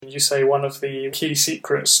you say one of the key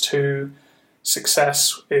secrets to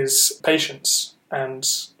success is patience. And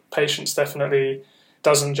patience definitely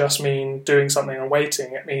doesn't just mean doing something and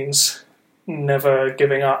waiting. It means never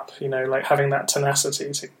giving up, like having that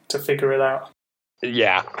tenacity to figure it out.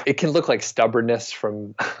 Yeah, it can look like stubbornness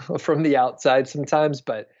from the outside sometimes,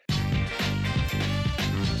 but...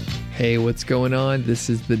 Hey, what's going on? This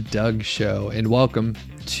is The Doug Show, and welcome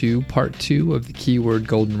to part 2 of the Keyword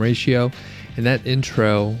Golden Ratio. And that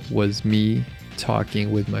intro was me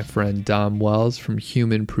talking with my friend Dom Wells from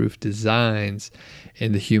Human Proof Designs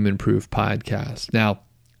and the Human Proof Podcast. Now,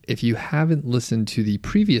 if you haven't listened to the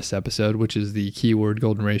previous episode, which is the Keyword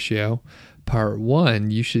Golden Ratio, part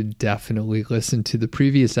 1, you should definitely listen to the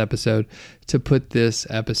previous episode to put this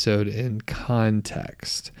episode in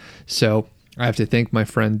context. So I have to thank my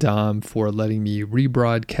friend Dom for letting me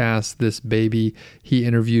rebroadcast this baby. He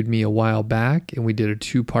interviewed me a while back and we did a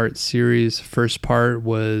 2-part series. First part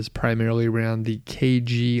was primarily around the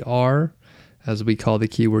KGR, as we call the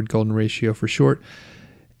Keyword Golden Ratio for short,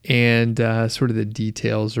 and sort of the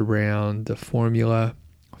details around the formula,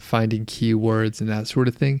 finding keywords and that sort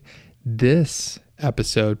of thing. This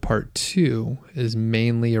episode, part 2, is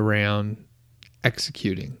mainly around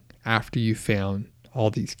executing after you found all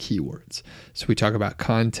these keywords. So we talk about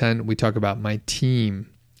content. We talk about my team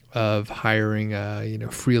of hiring,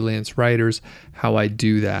 freelance writers, how I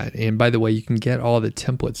do that. And by the way, you can get all the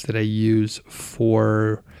templates that I use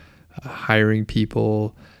for hiring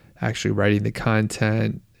people, actually writing the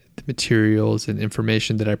content, the materials and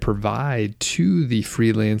information that I provide to the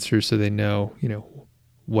freelancers so they know,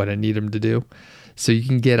 what I need them to do. So you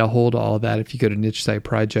can get a hold of all that if you go to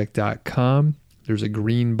nichesiteproject.com. There's a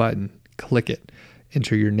green button. Click it.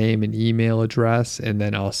 Enter your name and email address, and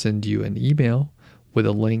then I'll send you an email with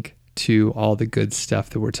a link to all the good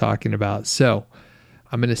stuff that we're talking about. So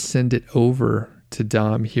I'm going to send it over to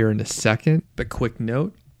Dom here in a second. But quick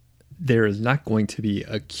note, there is not going to be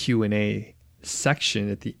a Q&A section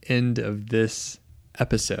at the end of this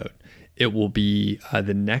episode. It will be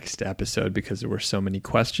the next episode because there were so many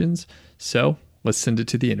questions. So let's send it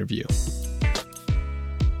to the interview.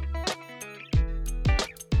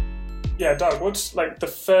 Yeah, Doug, what's like the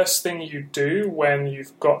first thing you do when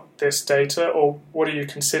you've got this data, or what are you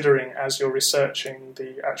considering as you're researching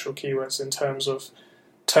the actual keywords in terms of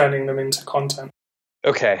turning them into content?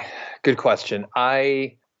 Okay, good question.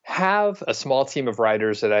 I have a small team of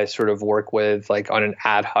writers that I sort of work with like on an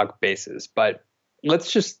ad hoc basis, but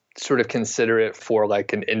let's just sort of consider it for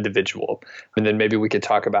like an individual. And then maybe we could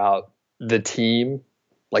talk about the team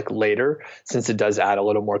like later, since it does add a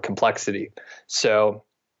little more complexity. So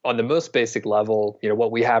on the most basic level,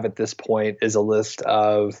 what we have at this point is a list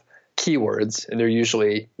of keywords, and they're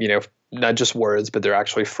usually, not just words, but they're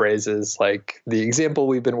actually phrases. Like the example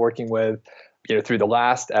we've been working with, through the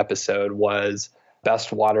last episode was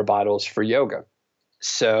best water bottles for yoga.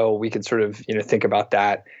 So we could sort of, think about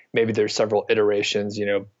that. Maybe there's several iterations,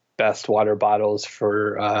 best water bottles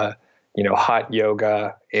for, hot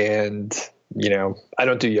yoga. And, I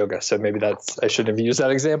don't do yoga, so maybe I shouldn't have used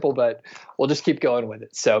that example, but we'll just keep going with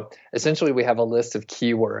it. So essentially we have a list of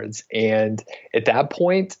keywords. And at that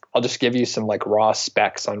point, I'll just give you some like raw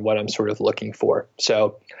specs on what I'm sort of looking for.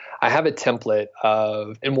 So I have a template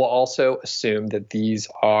and we'll also assume that these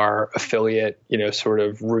are affiliate, sort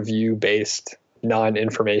of review-based,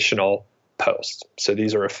 non-informational posts. So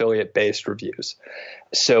these are affiliate-based reviews.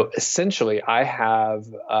 So essentially I have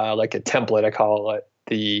like a template, I call it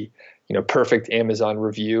the perfect Amazon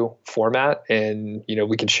review format. And,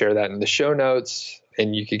 we can share that in the show notes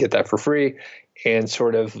and you could get that for free, and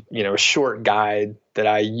sort of, a short guide that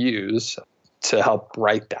I use to help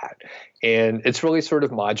write that. And it's really sort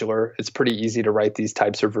of modular. It's pretty easy to write these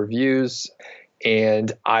types of reviews.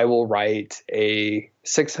 And I will write a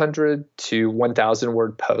 600 to 1,000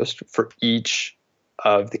 word post for each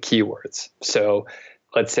of the keywords. So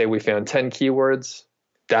let's say we found 10 keywords.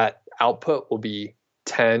 That output will be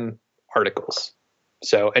 10 articles.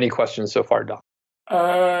 So any questions so far, Doc?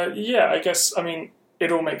 Yeah, I guess,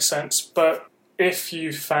 it all makes sense. But if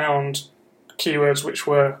you found keywords which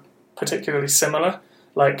were particularly similar,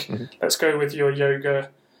 like let's go with your yoga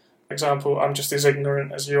example. I'm just as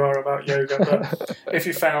ignorant as you are about yoga, but if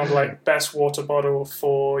you found like best water bottle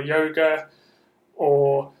for yoga,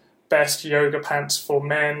 or best yoga pants for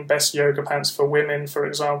men, best yoga pants for women, for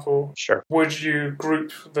example, sure, would you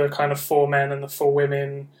group the kind of for men and the for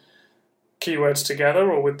women keywords together,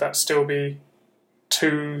 or would that still be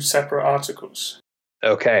 2 separate articles?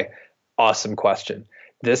 Okay, awesome question.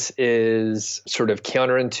 This is sort of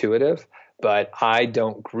counterintuitive, but I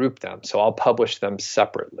don't group them. So I'll publish them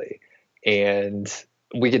separately. And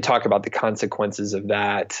we could talk about the consequences of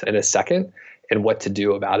that in a second and what to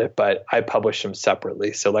do about it, but I publish them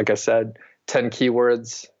separately. So like I said, 10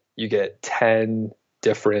 keywords, you get 10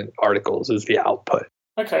 different articles as the output.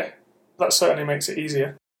 Okay. That certainly makes it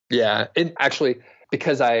easier. Yeah. And actually,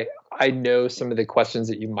 because I know some of the questions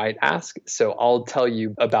that you might ask, so I'll tell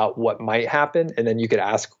you about what might happen, and then you could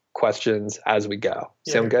ask questions as we go.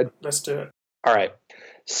 Yeah, Sound good? Let's do it. All right.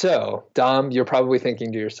 So, Dom, you're probably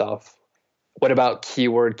thinking to yourself, what about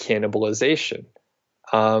keyword cannibalization?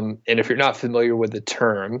 And if you're not familiar with the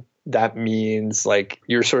term, that means like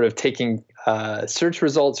you're sort of taking search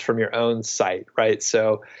results from your own site, right?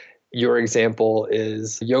 So your example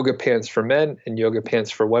is yoga pants for men and yoga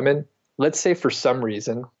pants for women. Let's say for some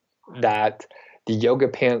reason that the yoga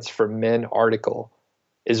pants for men article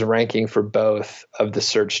is ranking for both of the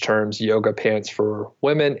search terms yoga pants for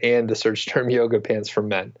women and the search term yoga pants for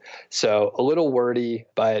men. So a little wordy,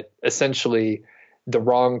 but essentially the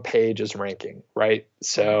wrong page is ranking, right?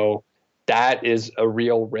 So that is a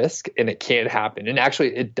real risk, and it can happen. And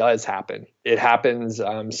actually it does happen. It happens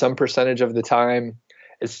some percentage of the time.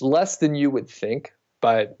 It's less than you would think,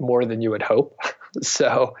 but more than you would hope.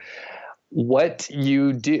 So what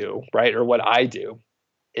you do, right, or what I do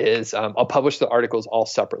is I'll publish the articles all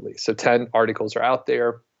separately. So 10 articles are out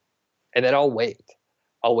there, and then I'll wait.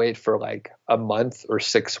 I'll wait for like a month or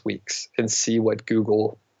 6 weeks and see what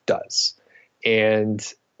Google does. And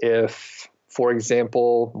if, for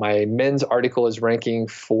example, my men's article is ranking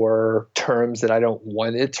for terms that I don't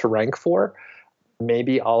want it to rank for,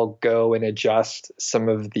 maybe I'll go and adjust some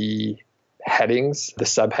of the headings, the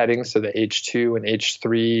subheadings, so the H2 and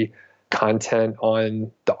H3 content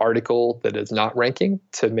on the article that is not ranking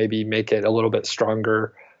to maybe make it a little bit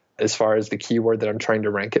stronger as far as the keyword that I'm trying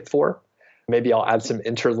to rank it for. Maybe I'll add some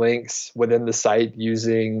interlinks within the site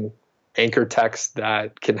using anchor text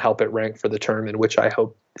that can help it rank for the term in which I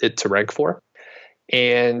hope it to rank for,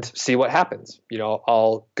 and see what happens.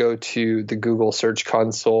 I'll go to the Google Search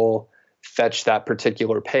Console, fetch that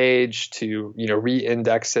particular page to,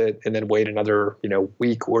 re-index it, and then wait another,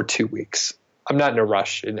 week or 2 weeks. I'm not in a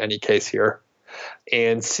rush in any case here,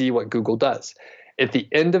 and see what Google does. At the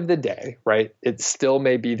end of the day, right, it still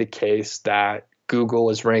may be the case that Google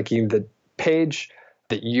is ranking the page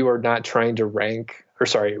that you are not trying to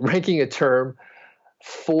ranking a term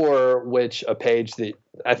for which a page that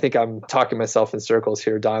I think I'm talking myself in circles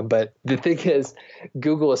here, Don, but the thing is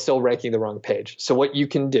Google is still ranking the wrong page. So what you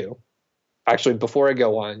can do, actually, before I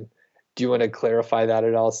go on, do you want to clarify that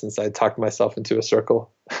at all since I talked myself into a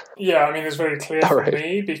circle? Yeah, I mean, it's very clear for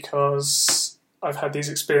me because I've had these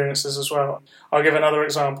experiences as well. I'll give another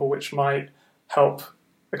example which might help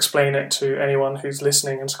explain it to anyone who's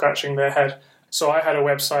listening and scratching their head. So I had a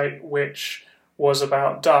website which was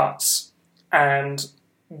about darts, and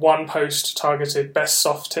one post targeted best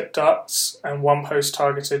soft tip darts and one post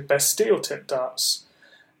targeted best steel tip darts.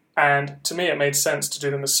 And to me, it made sense to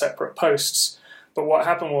do them as separate posts. But what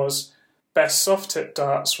happened was best soft tip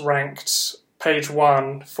darts ranked page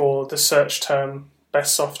 1 for the search term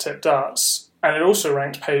best soft tip darts, and it also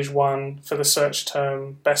ranked page 1 for the search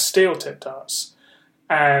term best steel tip darts.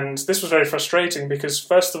 And this was very frustrating because,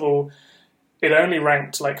 first of all, it only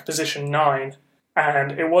ranked like position 9,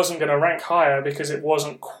 and it wasn't going to rank higher because it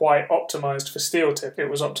wasn't quite optimized for steel tip. It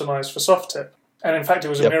was optimized for soft tip. And in fact, it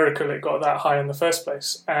was a miracle it got that high in the first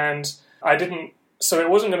place. And so it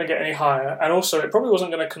wasn't going to get any higher. And also, it probably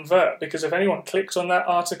wasn't going to convert because if anyone clicked on that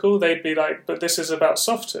article, they'd be like, but this is about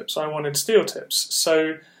soft tips. I wanted steel tips.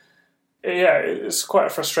 So yeah, it's quite a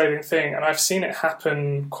frustrating thing. And I've seen it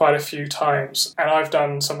happen quite a few times. And I've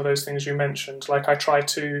done some of those things you mentioned. Like I try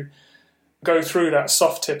to go through that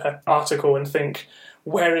soft tip article and think,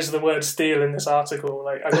 where is the word steel in this article?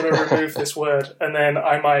 Like, I've got to remove this word. And then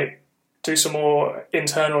I might do some more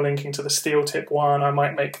internal linking to the steel tip one. I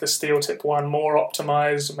might make the steel tip one more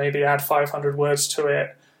optimized, maybe add 500 words to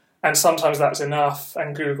it. And sometimes that's enough.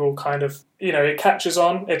 And Google kind of, it catches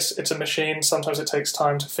on. It's a machine. Sometimes it takes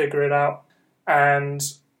time to figure it out. And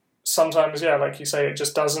sometimes, yeah, like you say, it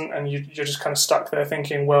just doesn't. And you're just kind of stuck there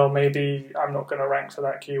thinking, well, maybe I'm not going to rank for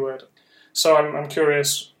that keyword. So I'm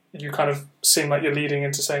curious, you kind of seem like you're leading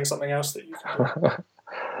into saying something else that you can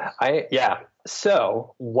do. Yeah.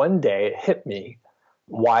 So one day it hit me,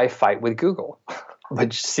 why fight with Google?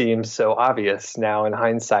 Which seems so obvious now in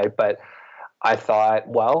hindsight. But I thought,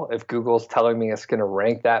 well, if Google's telling me it's going to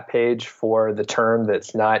rank that page for the term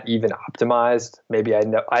that's not even optimized, maybe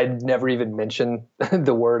I'd never even mentioned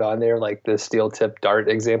the word on there, like the steel tip dart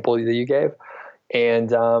example that you gave.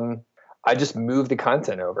 And I just moved the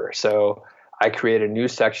content over. So I create a new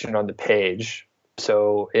section on the page.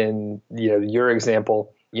 So in your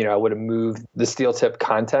example, I would have moved the steel tip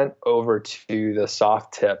content over to the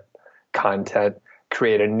soft tip content,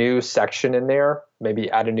 create a new section in there, maybe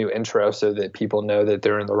add a new intro so that people know that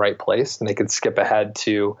they're in the right place and they can skip ahead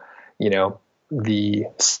to, the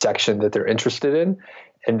section that they're interested in.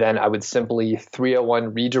 And then I would simply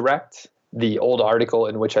 301 redirect the old article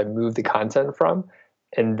in which I moved the content from,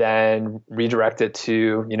 and then redirect it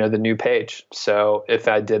to, the new page. So if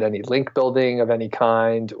I did any link building of any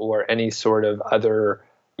kind or any sort of other,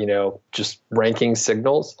 just ranking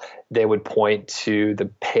signals, they would point to the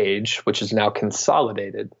page, which is now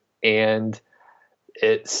consolidated. And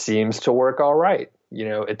it seems to work all right.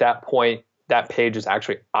 At that point, that page is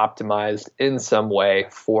actually optimized in some way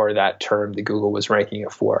for that term that Google was ranking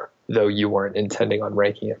it for, though you weren't intending on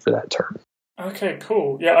ranking it for that term. Okay,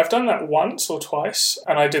 cool. Yeah, I've done that once or twice,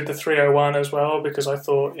 and I did the 301 as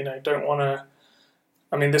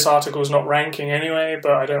this article's not ranking anyway,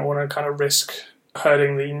 but I don't want to kind of risk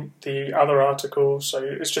hurting the other article, so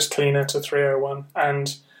it's just cleaner to 301.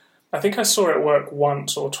 And I think I saw it work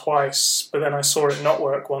once or twice, but then I saw it not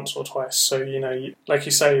work once or twice. So, like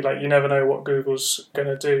you say, you never know what Google's going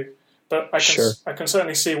to do. But I can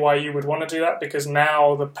certainly see why you would want to do that, because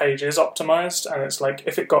now the page is optimized, and it's like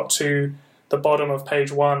if it got to the bottom of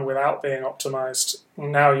page 1 without being optimized,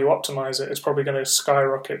 now you optimize it, it's probably going to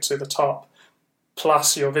skyrocket to the top.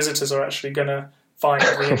 Plus, your visitors are actually going to find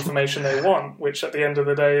the information they want, which at the end of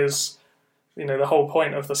the day is, the whole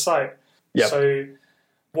point of the site. Yep. So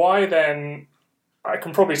why then, I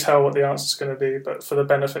can probably tell what the answer is going to be, but for the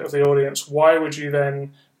benefit of the audience, why would you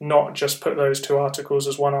then not just put those two articles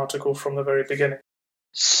as one article from the very beginning?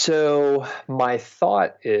 So my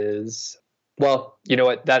thought is, well, you know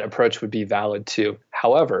what, that approach would be valid too.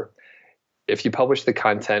 However, if you publish the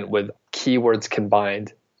content with keywords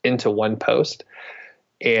combined into one post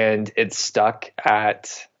and it's stuck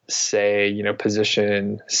at, say,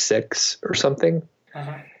 position 6 or something,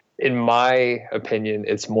 in my opinion,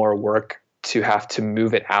 it's more work to have to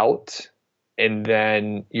move it out, and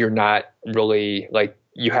then you're not really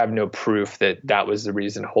you have no proof that was the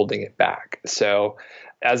reason holding it back. So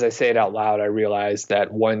as I say it out loud, I realize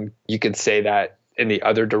that one, you could say that in the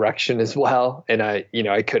other direction as well. And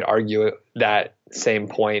I could argue that same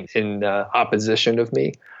point in opposition of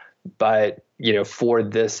me. But, for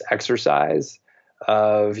this exercise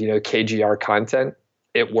of, KGR content,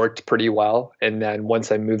 it worked pretty well. And then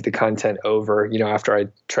once I moved the content over, after I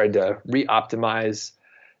tried to re-optimize,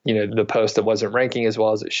 the post that wasn't ranking as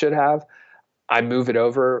well as it should have, I move it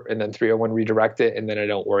over and then 301 redirect it, and then I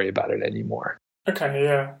don't worry about it anymore. Okay,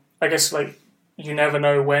 yeah. I guess you never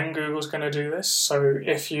know when Google's going to do this. So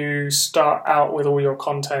if you start out with all your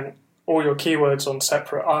content, all your keywords on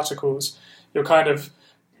separate articles, you're kind of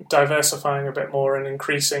diversifying a bit more and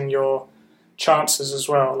increasing your chances as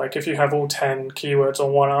well. Like if you have all 10 keywords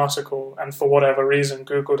on one article and for whatever reason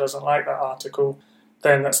Google doesn't like that article,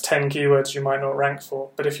 then that's 10 keywords you might not rank for.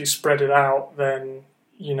 But if you spread it out, then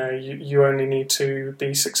you only need to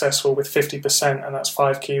be successful with 50%, and that's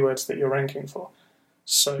 5 keywords that you're ranking for.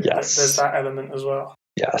 So yes, there's that element as well.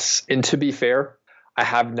 Yes. And to be fair, I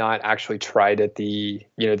have not actually tried it the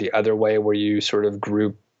other way where you sort of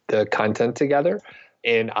group the content together.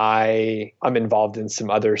 And I'm involved in some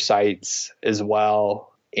other sites as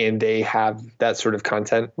well, and they have that sort of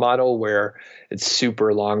content model where it's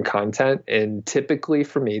super long content. And typically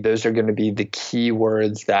for me, those are going to be the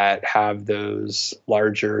keywords that have those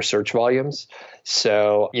larger search volumes.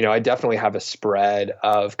 So, I definitely have a spread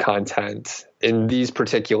of content in these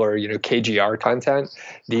particular, KGR content.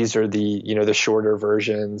 These are the shorter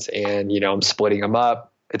versions, and, I'm splitting them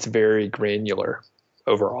up. It's very granular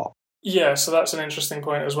overall. Yeah, so that's an interesting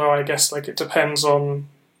point as well. I guess it depends on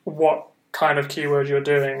what kind of keyword you're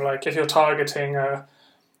doing. Like if you're targeting a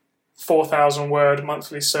 4,000 word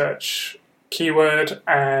monthly search keyword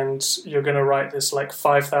and you're going to write this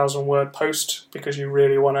 5,000 word post because you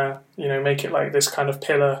really want to, make it this kind of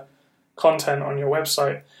pillar content on your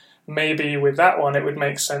website, maybe with that one it would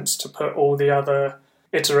make sense to put all the other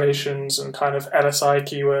iterations and kind of LSI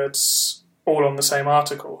keywords all on the same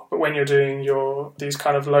article. But when you're doing these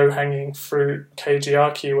kind of low-hanging fruit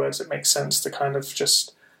KGR keywords, it makes sense to kind of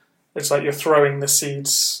just, it's like you're throwing the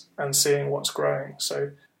seeds and seeing what's growing. So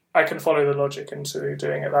I can follow the logic into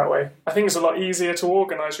doing it that way. I think it's a lot easier to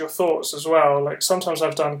organize your thoughts as well. Sometimes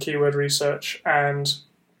I've done keyword research and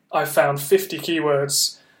I've found 50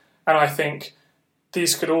 keywords, and I think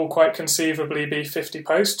these could all quite conceivably be 50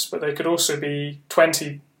 posts, but they could also be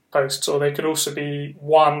 20 posts, or they could also be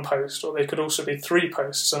 1 post, or they could also be 3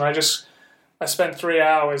 posts. And I spent 3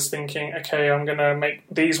 hours thinking, okay, I'm going to make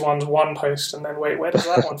these ones 1 post, and then wait, where does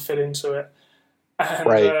that one fit into it? And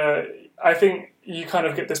right. I think you kind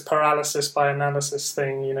of get this paralysis by analysis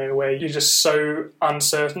thing, where you're just so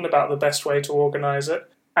uncertain about the best way to organize it.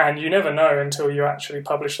 And you never know until you actually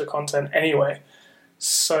publish the content anyway.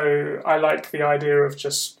 So I like the idea of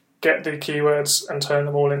just get the keywords and turn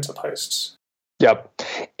them all into posts. Yep.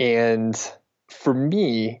 And for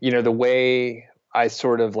me, the way I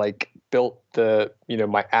sort of built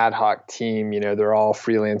my ad hoc team, they're all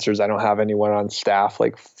freelancers. I don't have anyone on staff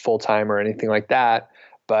full time or anything like that.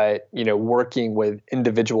 But, working with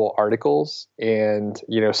individual articles and,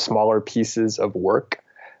 smaller pieces of work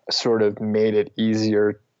sort of made it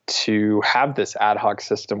easier to have this ad hoc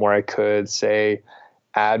system where I could, say,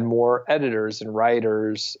 add more editors and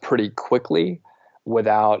writers pretty quickly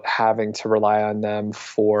without having to rely on them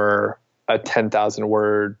for a 10,000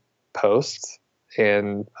 word post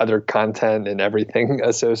and other content and everything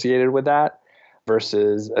associated with that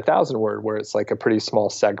versus 1,000 word where it's a pretty small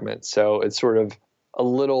segment. So it's sort of a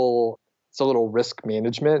little risk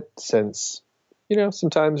management since,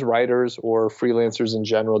 sometimes writers or freelancers in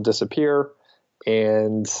general disappear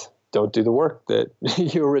and don't do the work that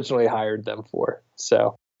you originally hired them for.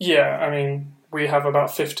 So, yeah, I mean, we have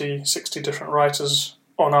about 50, 60 different writers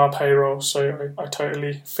on our payroll, so I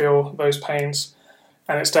totally feel those pains.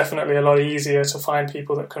 And it's definitely a lot easier to find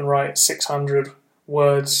people that can write 600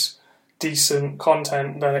 words, decent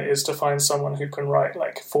content, than it is to find someone who can write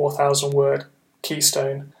 4,000 word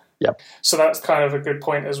keystone. Yep. So that's kind of a good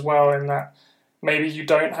point as well, in that maybe you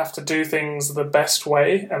don't have to do things the best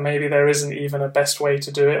way, and maybe there isn't even a best way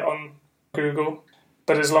to do it on Google.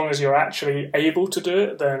 But as long as you're actually able to do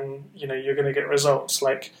it, then you're going to get results.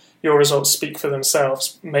 Your results speak for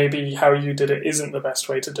themselves. Maybe how you did it isn't the best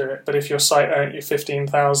way to do it, but if your site earned you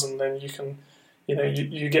 15,000, then you can,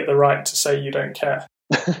 you get the right to say you don't care.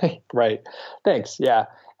 Right. Thanks. Yeah.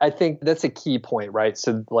 I think that's a key point, right?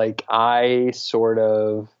 So I sort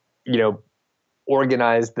of,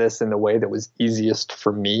 organized this in the way that was easiest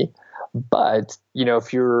for me. But,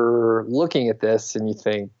 if you're looking at this and you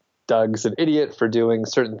think Doug's an idiot for doing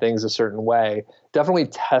certain things a certain way, definitely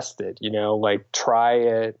test it, try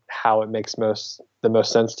it how it makes the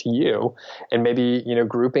most sense to you. And maybe,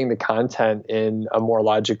 grouping the content in a more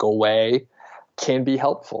logical way can be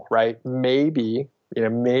helpful, right? Maybe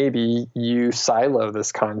you silo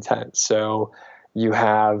this content. So you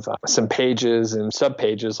have some pages and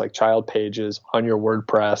subpages, like child pages on your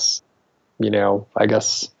WordPress, I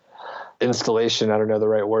guess installation, I don't know the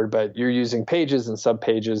right word, but you're using pages and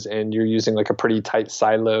subpages and you're using a pretty tight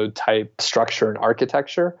siloed type structure and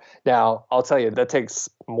architecture. Now, I'll tell you, that takes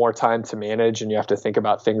more time to manage and you have to think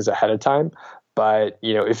about things ahead of time. But,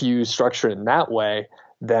 if you structure it in that way,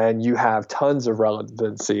 then you have tons of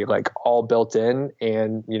relevancy, all built in,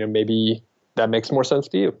 and, maybe that makes more sense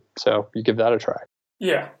to you. So you give that a try.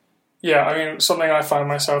 Yeah. Yeah, I mean, something I find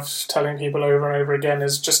myself telling people over and over again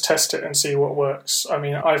is just test it and see what works. I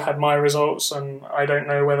mean, I've had my results and I don't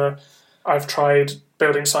know whether I've tried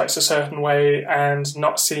building sites a certain way and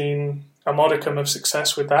not seen a modicum of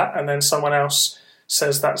success with that, and then someone else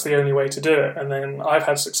says that's the only way to do it, and then I've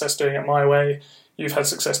had success doing it my way, you've had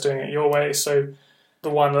success doing it your way. So the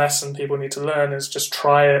one lesson people need to learn is just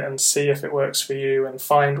try it and see if it works for you and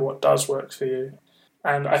find what does work for you.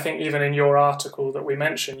 And I think even in your article that we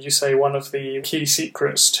mentioned, you say one of the key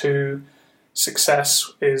secrets to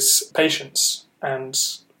success is patience. And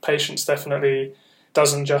patience definitely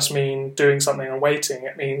doesn't just mean doing something and waiting.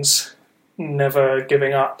 It means never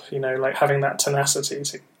giving up, having that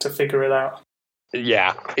tenacity to figure it out.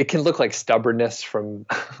 Yeah, it can look like stubbornness from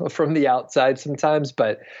the outside sometimes,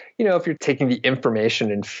 but if you're taking the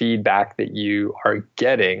information and feedback that you are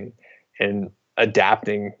getting and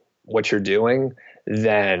adapting what you're doing,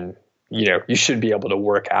 then you should be able to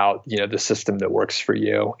work out the system that works for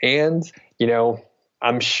you. And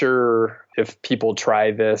I'm sure if people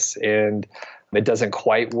try this and it doesn't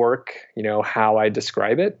quite work, how I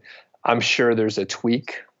describe it, I'm sure there's a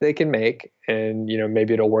tweak they can make, and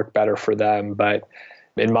maybe it'll work better for them. But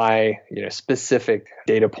in my specific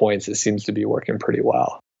data points, it seems to be working pretty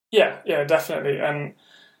well. Yeah, definitely. And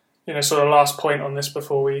sort of last point on this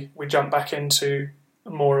before we jump back into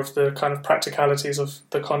more of the kind of practicalities of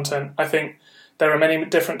the content. I think there are many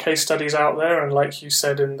different case studies out there, and like you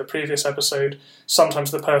said in the previous episode, sometimes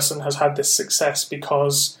the person has had this success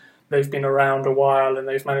because they've been around a while and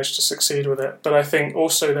they've managed to succeed with it. But I think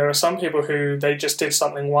also there are some people who they just did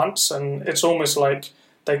something once and it's almost like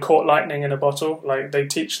they caught lightning in a bottle. They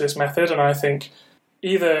teach this method, and I think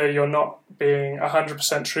either you're not being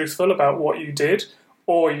 100% truthful about what you did,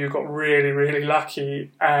 or you got really, really lucky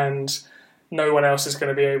and no one else is going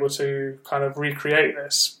to be able to kind of recreate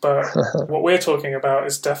this. But what we're talking about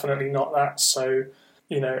is definitely not that. So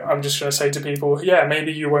I'm just going to say to people, yeah,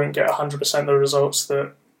 maybe you won't get 100% of the results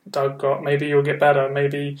that Doug got. Maybe you'll get better.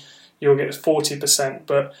 Maybe you'll get 40%.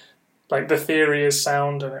 But like the theory is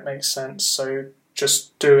sound and it makes sense. So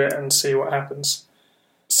just do it and see what happens.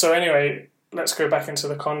 So anyway, let's go back into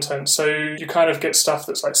the content. So you kind of get stuff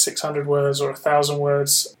that's like 600 words or 1,000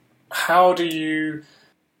 words. How do you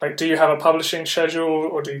have a publishing schedule,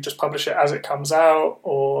 or do you just publish it as it comes out?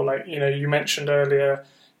 Or you mentioned earlier,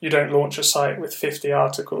 you don't launch a site with 50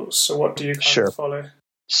 articles. So what do you kind of follow?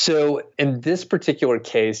 So in this particular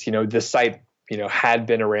case, the site, had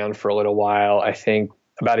been around for a little while, I think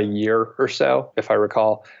about a year or so, if I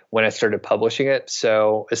recall, when I started publishing it.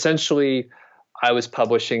 So essentially, I was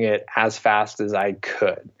publishing it as fast as I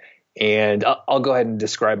could. And I'll go ahead and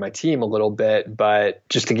describe my team a little bit, but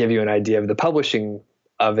just to give you an idea of the publishing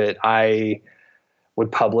of it, I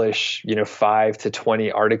would publish, 5 to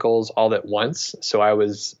 20 articles all at once. So I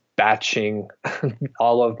was batching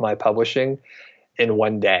all of my publishing in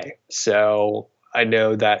one day. So I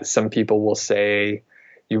know that some people will say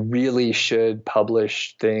you really should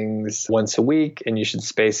publish things once a week and you should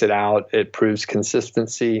space it out. It proves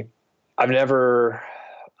consistency. I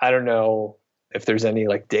don't know if there's any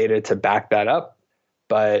data to back that up,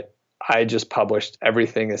 but I just published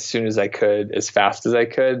everything as soon as I could, as fast as I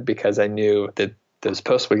could, because I knew that those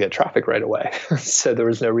posts would get traffic right away. So there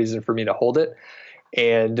was no reason for me to hold it.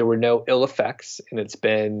 And there were no ill effects. And it's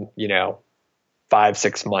been,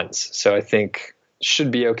 5-6 months. So I think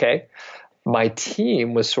should be okay. My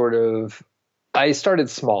team was I started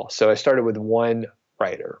small. So I started with one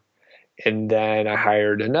writer. And then I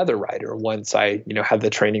hired another writer once I, had the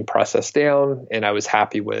training process down and I was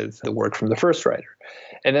happy with the work from the first writer.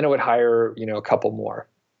 And then I would hire, a couple more.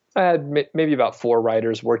 I had maybe about 4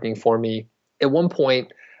 writers working for me. At one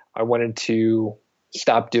point, I wanted to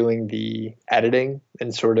stop doing the editing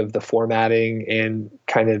and sort of the formatting and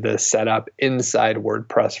kind of the setup inside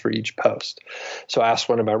WordPress for each post. So I asked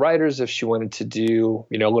one of my writers if she wanted to do,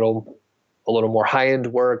 a little more high-end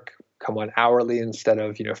work, come on hourly instead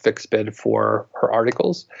of, fixed bid for her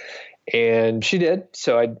articles. And she did.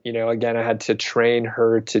 So I had to train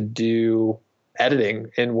her to do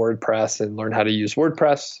editing in WordPress and learn how to use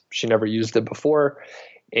WordPress. She never used it before,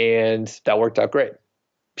 and that worked out great.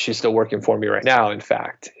 She's still working for me right now, in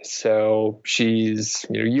fact. So she's,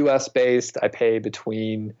 US based. I pay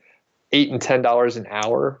between $8 and $10 an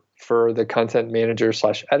hour for the content manager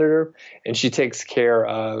 / editor. And she takes care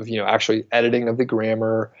of, actually editing of the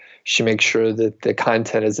grammar. She makes sure that the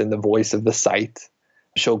content is in the voice of the site.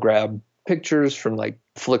 She'll grab pictures from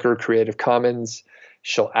Flickr Creative Commons.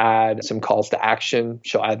 She'll add some calls to action.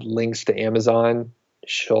 She'll add links to Amazon.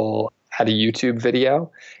 She'll add a YouTube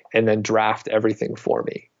video and then draft everything for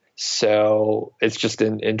me. So it's just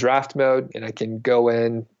in draft mode, and I can go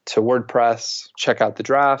in to WordPress, check out the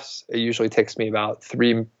drafts. It usually takes me about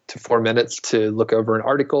 3 to 4 minutes to look over an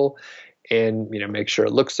article and make sure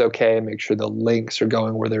it looks okay, make sure the links are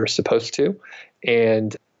going where they're supposed to.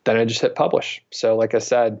 And then I just hit publish. So like I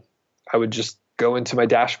said, I would just go into my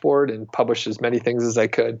dashboard and publish as many things as I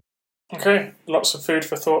could. Okay, lots of food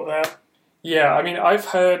for thought there. Yeah, I mean, I've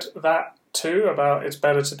heard that too, about it's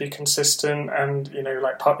better to be consistent and,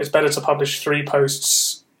 it's better to publish 3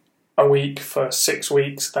 posts a week for 6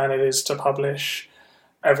 weeks than it is to publish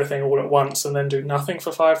everything all at once and then do nothing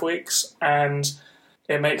for 5 weeks. And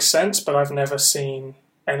it makes sense, but I've never seen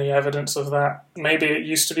any evidence of that. Maybe it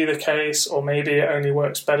used to be the case, or maybe it only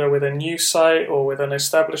works better with a new site or with an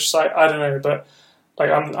established site. I don't know, but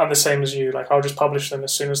I'm the same as you. I'll just publish them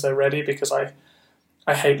as soon as they're ready because I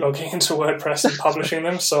hate logging into WordPress and publishing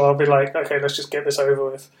them. So I'll be like, okay, let's just get this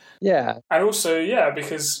over with. Yeah. And also,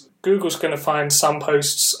 because Google's going to find some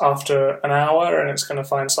posts after an hour and it's going to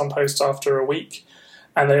find some posts after a week.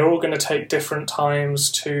 And they're all going to take different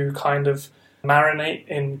times to kind of marinate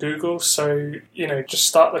in Google. So, just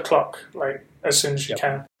start the clock as soon as you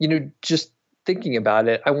can. Just thinking about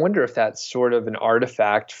it, I wonder if that's sort of an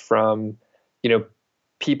artifact from,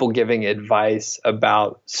 people giving advice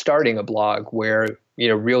about starting a blog where,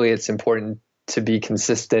 really it's important to be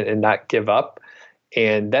consistent and not give up.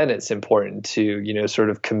 And then it's important to,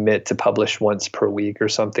 sort of commit to publish once per week or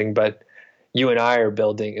something. But you and I are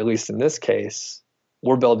building, at least in this case,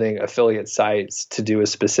 we're building affiliate sites to do a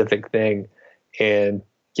specific thing. And,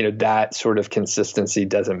 that sort of consistency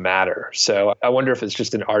doesn't matter. So I wonder if it's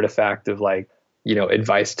just an artifact of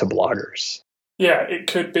advice to bloggers. Yeah, it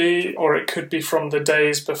could be, or it could be from the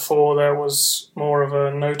days before there was more of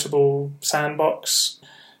a notable sandbox.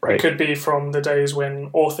 Right. It could be from the days when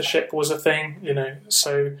authorship was a thing,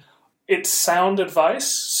 So it's sound advice,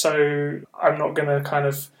 so I'm not going to kind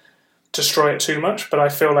of destroy it too much, but I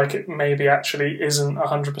feel like it maybe actually isn't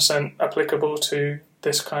 100% applicable to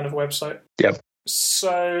this kind of website. Yep.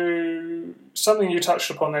 So something you touched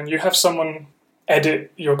upon then, you have someone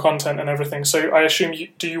edit your content and everything. So I assume,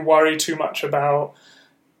 do you worry too much about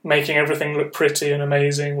making everything look pretty and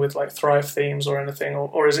amazing with like Thrive themes or anything?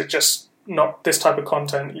 Or is it just not this type of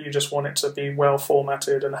content, you just want it to be well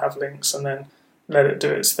formatted and have links and then let it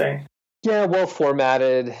do its thing? Yeah, well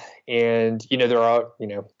formatted. And, there are,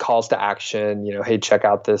 calls to action, hey, check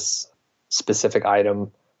out this specific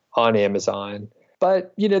item on Amazon.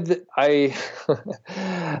 But, I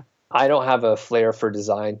I don't have a flair for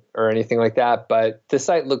design or anything like that, but the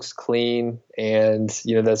site looks clean. And,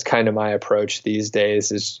 that's kind of my approach these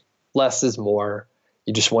days, is less is more.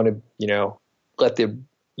 You just want to, let the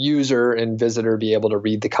user and visitor be able to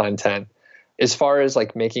read the content. As far as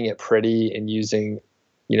like making it pretty and using,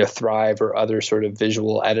 Thrive or other sort of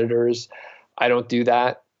visual editors, I don't do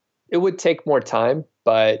that. It would take more time,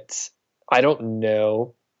 but I don't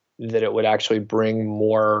know that it would actually bring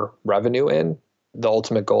more revenue in. The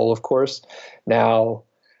ultimate goal, of course. Now,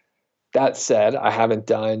 that said, I haven't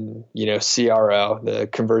done, CRO, the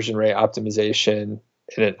conversion rate optimization,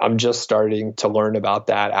 and I'm just starting to learn about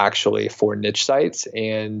that actually for niche sites.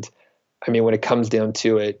 And I mean, when it comes down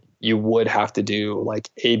to it, you would have to do like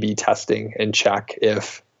A/B testing and check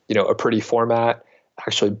if, a pretty format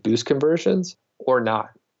actually boosts conversions or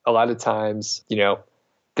not. A lot of times,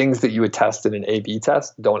 things that you would test in an A/B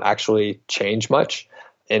test don't actually change much,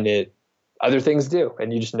 and other things do,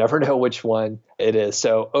 and you just never know which one it is.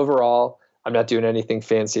 So overall, I'm not doing anything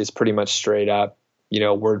fancy. It's pretty much straight up,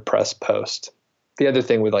 WordPress post. The other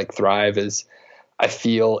thing with like Thrive is I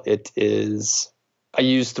feel I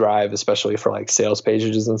use Thrive especially for like sales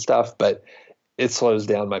pages and stuff, but it slows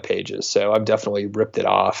down my pages. So I've definitely ripped it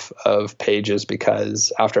off of pages,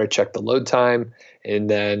 because after I check the load time and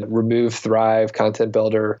then remove Thrive Content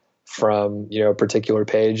Builder from, a particular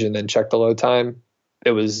page and then check the load time,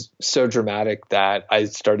 it was so dramatic that I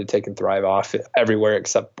started taking Thrive off everywhere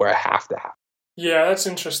except where I have to have. Yeah, that's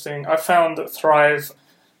interesting. I found that Thrive,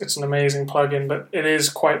 it's an amazing plugin, but it is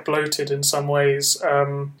quite bloated in some ways.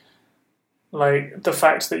 Like the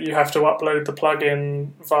fact that you have to upload the plugin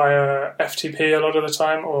via FTP a lot of the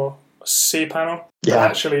time, or cPanel. Yeah. But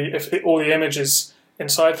actually, if all the images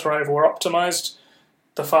inside Thrive were optimized,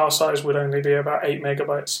 the file size would only be about 8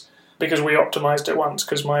 megabytes. Because we optimized it once,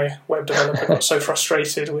 because my web developer got so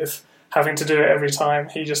frustrated with having to do it every time,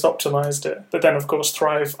 he just optimized it. But then, of course,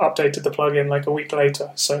 Thrive updated the plugin like a week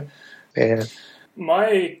later. So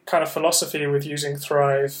my kind of philosophy with using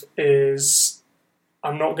Thrive is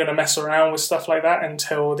I'm not going to mess around with stuff like that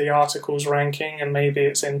until the article's ranking and maybe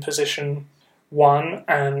it's in position 1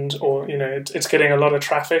 or it's getting a lot of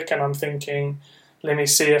traffic, and I'm thinking, let me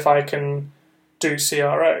see if I can do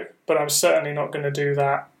CRO. But I'm certainly not going to do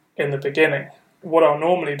that in the beginning. What I'll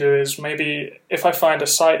normally do is, maybe if I find a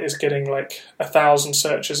site is getting like 1,000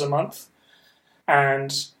 searches a month,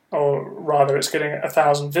 or rather it's getting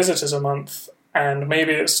 1,000 visitors a month, and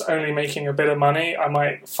maybe it's only making a bit of money, I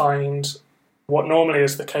might find what normally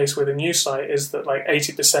is the case with a new site is that like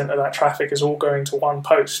 80% of that traffic is all going to one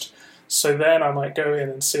post. So then I might go in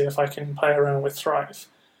and see if I can play around with Thrive.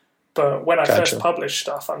 But when I first publish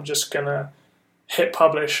stuff, I'm just going to hit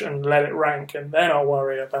publish and let it rank, and then I'll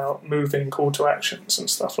worry about moving call to actions and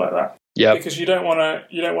stuff like that. Yeah, because you don't want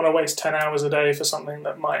to waste 10 hours a day for something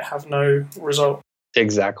that might have no result.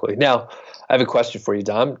 Exactly. Now, I have a question for you,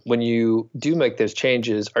 Dom. When you do make those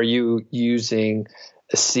changes, are you using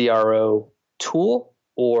a CRO tool,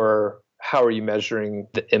 or how are you measuring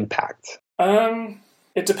the impact?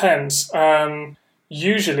 It depends.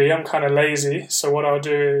 Usually I'm kind of lazy, so what I'll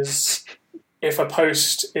do is, if a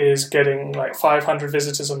post is getting like 500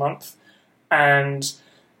 visitors a month and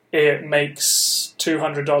it makes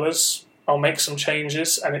 $200, I'll make some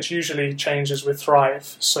changes, and it's usually changes with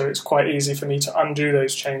Thrive, so it's quite easy for me to undo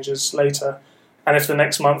those changes later. And if the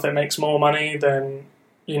next month it makes more money, then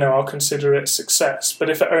I'll consider it success.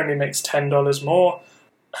 But if it only makes $10 more,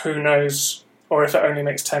 who knows? Or if it only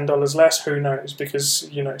makes $10 less, who knows? Because,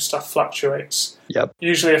 stuff fluctuates. Yep.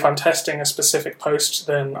 Usually if I'm testing a specific post,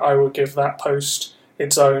 then I will give that post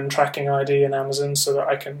its own tracking ID in Amazon so that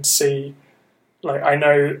I can see, like, I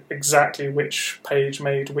know exactly which page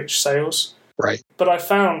made which sales. Right. But I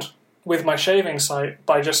found with my shaving site,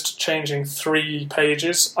 by just changing 3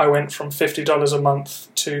 pages, I went from $50 a month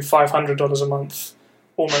to $500 a month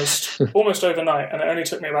almost overnight, and it only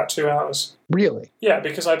took me about 2 hours. Really? Yeah,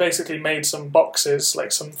 because I basically made some boxes,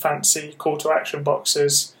 like some fancy call to action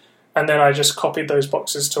boxes, and then I just copied those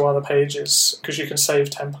boxes to other pages, because you can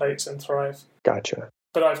save templates in Thrive. Gotcha.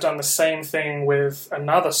 but I've done the same thing with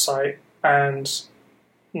another site and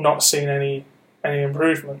not seen any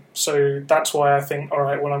improvement. So that's why I think, all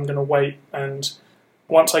right, well, I'm going to wait, and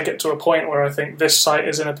once I get to a point where I think this site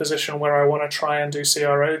is in a position where I want to try and do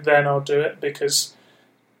CRO, then I'll do it, because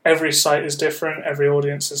every site is different, every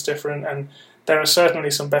audience is different, and there are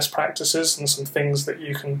certainly some best practices and some things that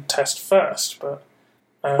you can test first, but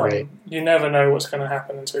right. You never know what's going to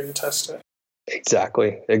happen until you test it.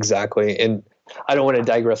 Exactly. And I don't want to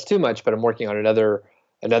digress too much, but I'm working on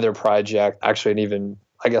another project, actually an even,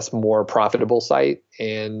 I guess, more profitable site.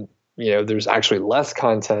 And, there's actually less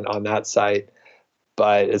content on that site,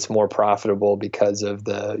 but it's more profitable because of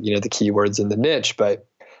the keywords in the niche. But,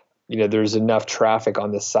 there's enough traffic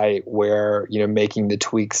on the site where, making the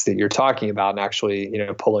tweaks that you're talking about and actually,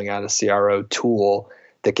 pulling out a CRO tool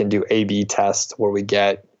that can do A/B tests where we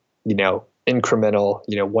get, incremental,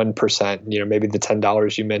 1%, maybe the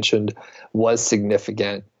 $10 you mentioned was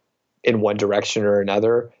significant in one direction or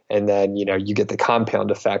another. And then, you get the compound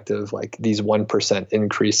effect of like these 1%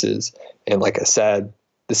 increases. And like I said,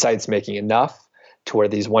 the site's making enough to where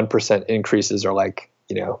these 1% increases are like,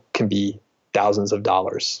 can be thousands of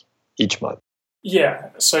dollars each month. Yeah.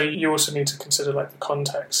 So you also need to consider like the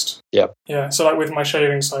context. Yep. Yeah. So like with my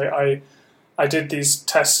shaving site, I did these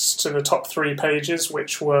tests to the top 3 pages,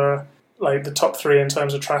 which were like the top 3 in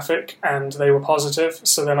terms of traffic, and they were positive.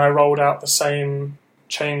 So then I rolled out the same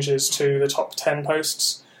changes to the top 10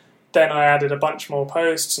 posts. Then I added a bunch more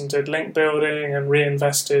posts and did link building and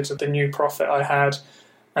reinvested the new profit I had.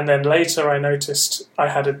 And then later I noticed I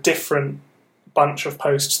had a different bunch of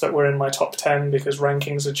posts that were in my top 10 because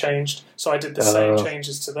rankings had changed. So I did the same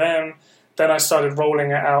changes to them. Then I started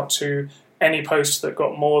rolling it out to any post that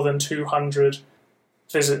got more than 200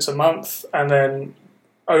 visits a month. And then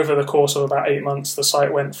over the course of about 8 months, the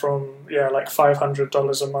site went from, like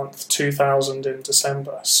 $500 a month, $2,000 in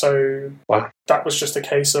December. So That was just a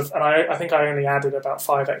case of, and I think I only added about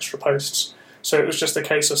 5 extra posts. So it was just a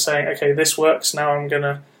case of saying, okay, this works. Now I'm going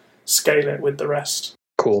to scale it with the rest.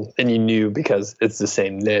 Cool. And you knew because it's the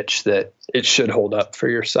same niche that it should hold up for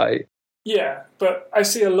your site. Yeah, but I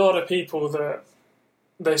see a lot of people that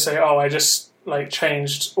they say, oh, I just like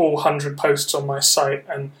changed all 100 posts on my site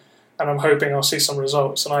and I'm hoping I'll see some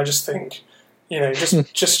results. And I just think,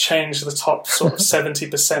 just change the top sort of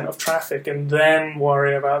 70% of traffic and then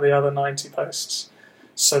worry about the other 90 posts.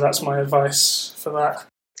 So that's my advice for that.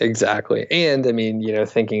 Exactly. And I mean,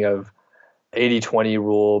 thinking of 80-20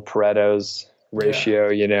 rule, Pareto's ratio,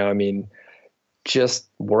 just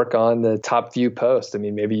work on the top few posts. I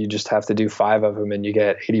mean, maybe you just have to do 5 of them and you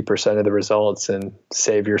get 80% of the results and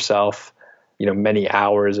save yourself, many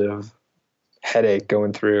hours of headache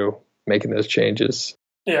going through making those changes.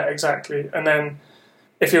 Yeah, exactly. And then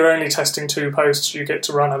if you're only testing 2 posts, you get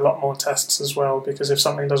to run a lot more tests as well, because if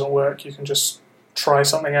something doesn't work, you can just try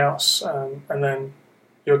something else and then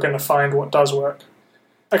you're going to find what does work.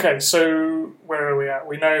 Okay, so where are we at?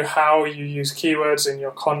 We know how you use keywords in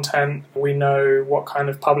your content. We know what kind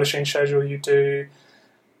of publishing schedule you do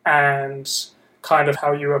and kind of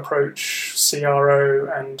how you approach CRO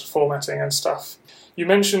and formatting and stuff. You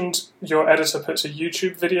mentioned your editor puts a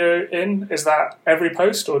YouTube video in. Is that every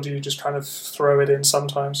post, or do you just kind of throw it in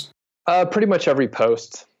sometimes? Pretty much every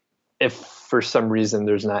post. If for some reason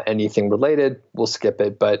there's not anything related, we'll skip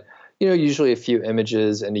it. But usually a few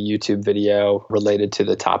images and a YouTube video related to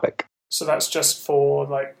the topic. So that's just for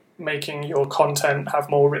like making your content have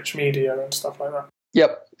more rich media and stuff like that?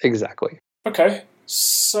 Yep, exactly. Okay.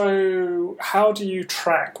 So how do you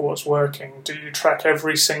track what's working? Do you track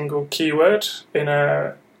every single keyword in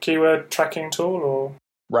a keyword tracking tool or?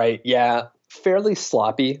 Right. Yeah. Fairly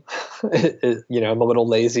sloppy. I'm a little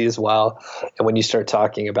lazy as well. And when you start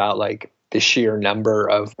talking about like the sheer number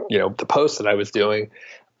of, the posts that I was doing,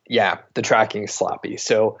 yeah, the tracking is sloppy.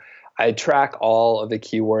 So I track all of the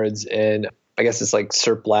keywords in, I guess it's like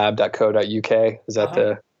serplab.co.uk. Is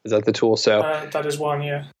that the tool? So that is one,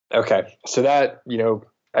 yeah. Okay. So that,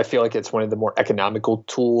 I feel like it's one of the more economical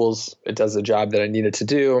tools. It does the job that I need it to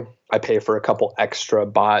do. I pay for a couple extra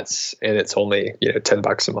bots and it's only,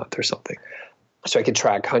 $10 a month or something. So I can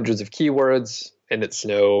track hundreds of keywords and it's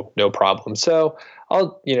no problem. So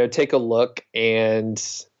I'll, take a look and,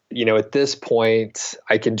 at this point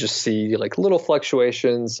I can just see like little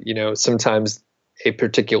fluctuations, sometimes a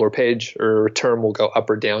particular page or term will go up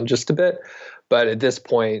or down just a bit. But at this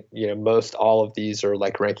point, most all of these are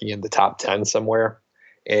like ranking in the top 10 somewhere,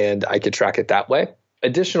 and I could track it that way.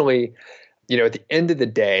 Additionally, at the end of the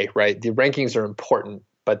day, right, the rankings are important,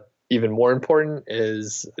 but even more important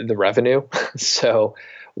is the revenue. So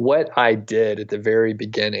what I did at the very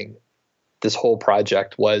beginning, this whole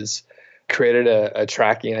project was created a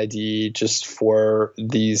tracking ID just for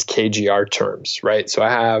these KGR terms, right? So I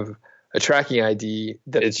have a tracking ID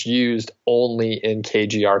that is used only in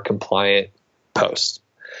KGR compliant posts.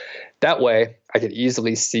 That way, I could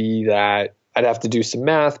easily see that I'd have to do some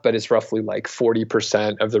math, but it's roughly like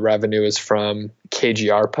 40% of the revenue is from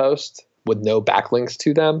KGR posts with no backlinks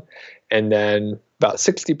to them. And then about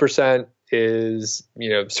 60% is,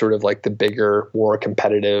 sort of like the bigger, more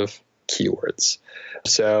competitive keywords.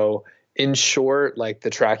 So in short, like the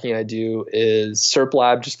tracking I do is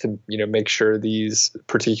SERP just to, make sure these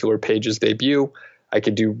particular pages debut. I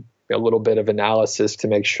could do a little bit of analysis to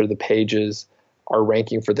make sure the pages are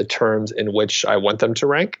ranking for the terms in which I want them to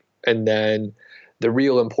rank. And then the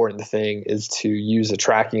real important thing is to use a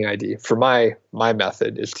tracking ID. For my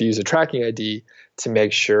method is to use a tracking ID to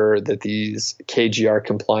make sure that these KGR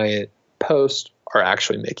compliant posts are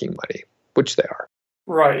actually making money, which they are.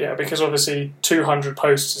 Right, yeah, because obviously 200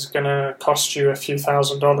 posts is going to cost you a few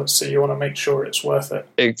 $1,000s, so you want to make sure it's worth it.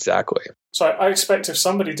 Exactly. So I expect if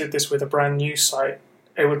somebody did this with a brand new site,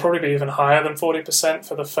 it would probably be even higher than 40%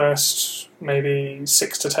 for the first maybe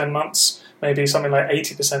 6 to 10 months. Maybe something like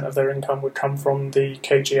 80% of their income would come from the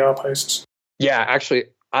KGR posts. Yeah, actually,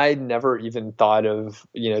 I never even thought of,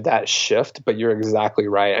 that shift, but you're exactly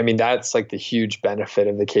right. I mean, that's like the huge benefit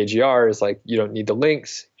of the KGR is like, you don't need the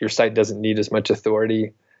links. Your site doesn't need as much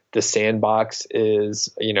authority. The sandbox is,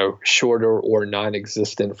 shorter or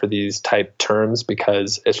non-existent for these type terms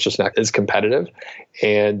because it's just not as competitive.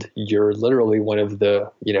 And you're literally one of the,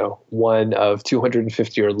 one of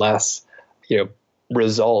 250 or less,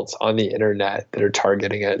 results on the internet that are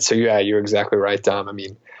targeting it. So yeah, you're exactly right, Dom. I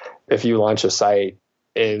mean, if you launch a site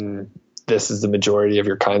and this is the majority of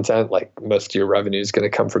your content, like most of your revenue is going to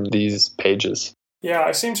come from these pages. Yeah,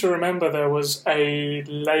 I seem to remember there was a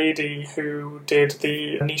lady who did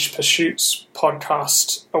the Niche Pursuits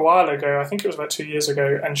podcast a while ago. I think it was about 2 years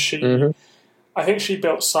ago. And I think she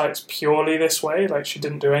built sites purely this way. Like she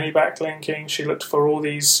didn't do any backlinking. She looked for all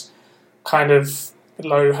these kind of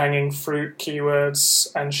low-hanging fruit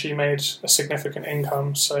keywords and she made a significant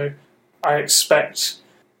income. So I expect,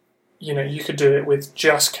 you could do it with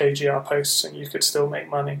just KGR posts and you could still make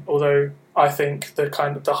money. Although I think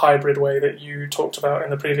the hybrid way that you talked about in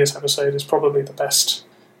the previous episode is probably the best,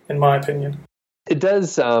 in my opinion. It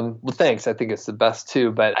does. Well, thanks. I think it's the best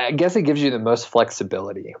too, but I guess it gives you the most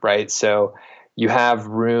flexibility, right? So you have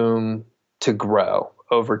room to grow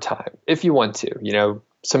over time if you want to.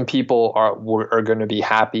 Some people are going to be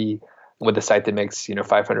happy with a site that makes,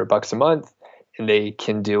 $500 a month and they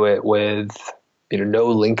can do it with,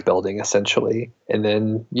 no link building essentially. And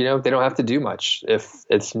then, they don't have to do much. If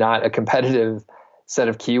it's not a competitive set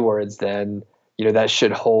of keywords, then, that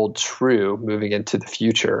should hold true moving into the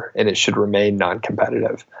future and it should remain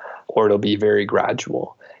non-competitive or it'll be very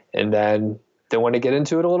gradual. And then they want to get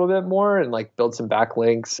into it a little bit more and like build some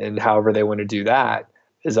backlinks and however they want to do that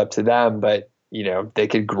is up to them. But they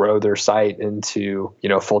could grow their site into,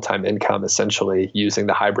 full-time income essentially using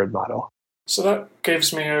the hybrid model. So that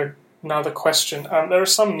gives me another question. There are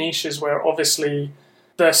some niches where obviously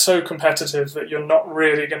they're so competitive that you're not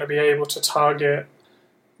really going to be able to target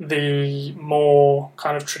the more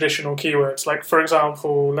kind of traditional keywords. Like, for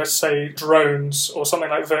example, let's say drones or something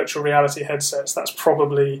like virtual reality headsets. That's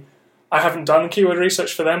probably, I haven't done keyword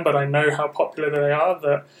research for them, but I know how popular they are,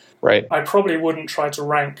 that right. I probably wouldn't try to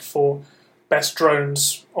rank for best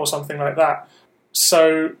drones or something like that.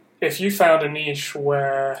 So if you found a niche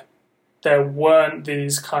where there wasn't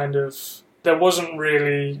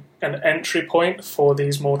really an entry point for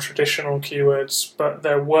these more traditional keywords, but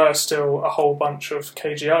there were still a whole bunch of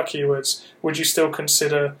KGR keywords, would you still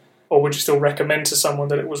consider, or would you still recommend to someone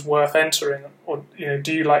that it was worth entering? Or,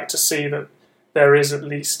 do you like to see that there is at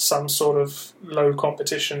least some sort of low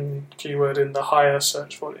competition keyword in the higher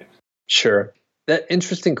search volume? Sure. That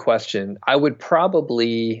interesting question. I would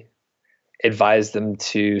probably advise them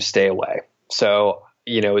to stay away. So,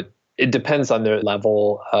 it depends on their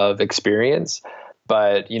level of experience,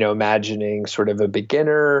 but, imagining sort of a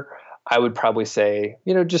beginner, I would probably say,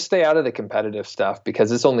 just stay out of the competitive stuff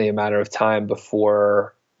because it's only a matter of time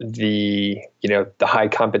before the high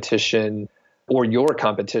competition or your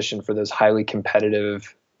competition for those highly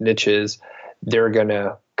competitive niches, they're going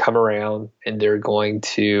to come around and they're going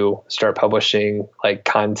to start publishing like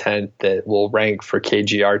content that will rank for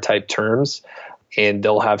KGR type terms. And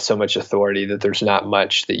they'll have so much authority that there's not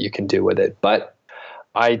much that you can do with it. But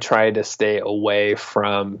I try to stay away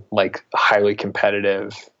from like highly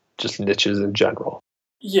competitive just niches in general.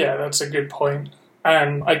 Yeah, that's a good point.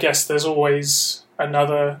 And I guess there's always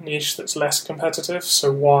another niche that's less competitive.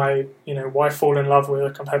 So why fall in love with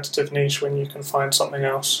a competitive niche when you can find something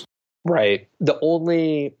else? Right. The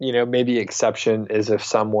only, maybe exception is if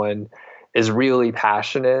someone is really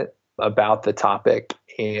passionate about the topic,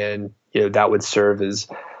 and, that would serve as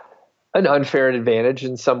an unfair advantage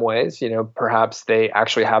in some ways. Perhaps they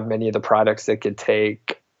actually have many of the products they could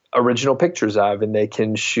take original pictures of, and they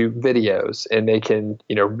can shoot videos, and they can,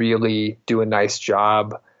 really do a nice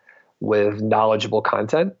job with knowledgeable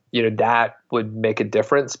content. That would make a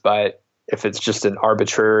difference. But if it's just an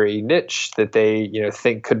arbitrary niche that they,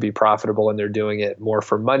 think could be profitable, and they're doing it more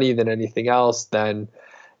for money than anything else, then,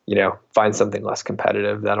 find something less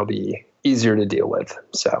competitive. That'll be easier to deal with.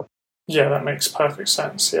 So, yeah, that makes perfect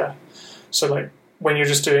sense. Yeah. So like when you're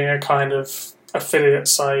just doing a kind of affiliate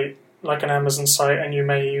site, like an Amazon site, and you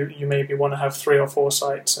maybe want to have 3 or 4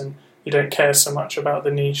 sites, and you don't care so much about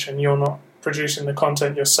the niche, and you're not producing the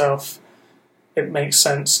content yourself, it makes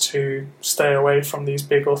sense to stay away from these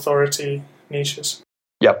big authority niches.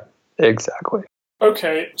 Yep, exactly.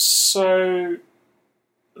 Okay, so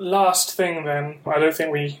last thing then, I don't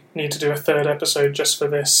think we need to do a third episode just for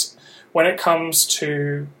this. When it comes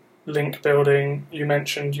to link building, you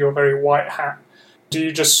mentioned you're very white hat. Do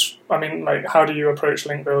you how do you approach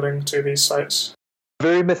link building to these sites?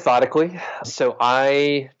 Very methodically. So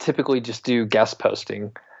I typically just do guest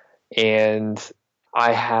posting, and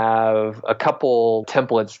I have a couple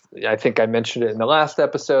templates. I think I mentioned it in the last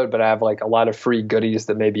episode, but I have like a lot of free goodies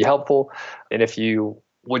that may be helpful. And if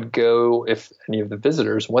any of the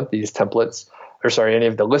visitors want these templates, any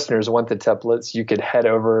of the listeners want the templates, you could head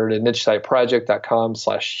over to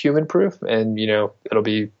nichesiteproject.com/humanproof, and, it'll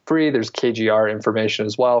be free. There's KGR information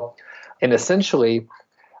as well. And essentially,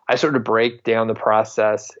 I sort of break down the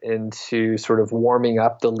process into sort of warming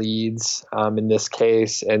up the leads in this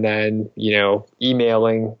case, and then,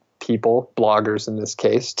 emailing people, bloggers in this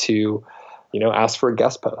case, to, ask for a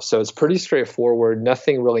guest post. So it's pretty straightforward,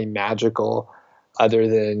 nothing really magical other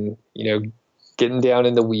than, getting down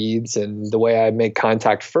in the weeds. And the way I make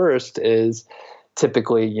contact first is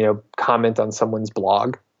typically, comment on someone's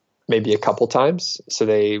blog maybe a couple times, so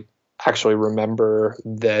they actually remember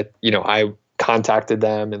that, I contacted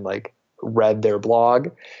them and like read their blog.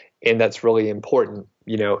 And that's really important.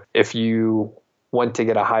 If you want to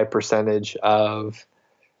get a high percentage of,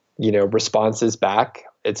 responses back,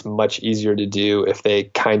 it's much easier to do if they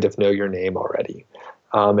kind of know your name already.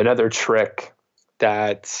 Another trick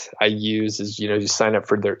that I use is, you sign up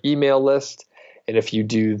for their email list. And if you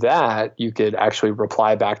do that, you could actually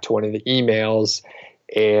reply back to one of the emails,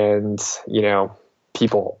 and,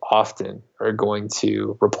 people often are going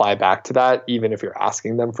to reply back to that, even if you're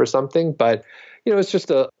asking them for something. But, it's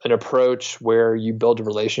just an approach where you build a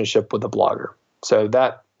relationship with the blogger. So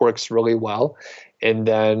that works really well. And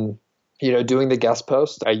then, doing the guest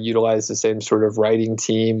post, I utilize the same sort of writing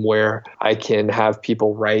team where I can have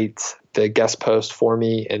people write the guest post for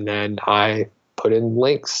me, and then I put in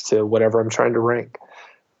links to whatever I'm trying to rank.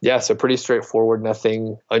 Yeah, so pretty straightforward,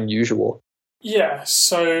 nothing unusual. Yeah,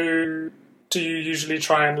 so do you usually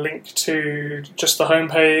try and link to just the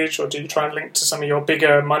homepage, or do you try and link to some of your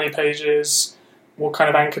bigger money pages? What kind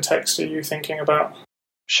of anchor text are you thinking about?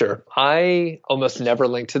 Sure. I almost never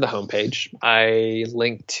link to the homepage. I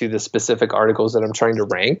link to the specific articles that I'm trying to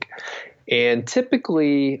rank. And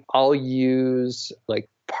typically I'll use like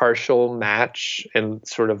partial match and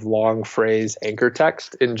sort of long phrase anchor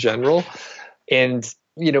text in general. And,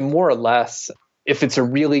 more or less, if it's a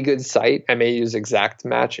really good site, I may use exact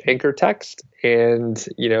match anchor text and,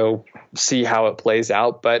 see how it plays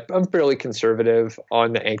out. But I'm fairly conservative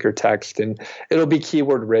on the anchor text, and it'll be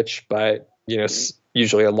keyword rich, but,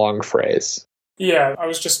 usually a long phrase. Yeah, I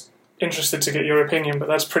was just interested to get your opinion, but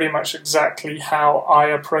that's pretty much exactly how I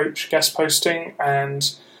approach guest posting. And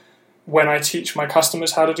when I teach my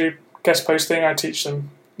customers how to do guest posting, I teach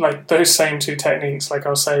them like those same 2 techniques. Like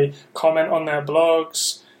I'll say, comment on their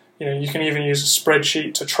blogs. You can even use a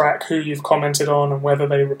spreadsheet to track who you've commented on and whether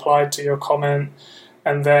they replied to your comment,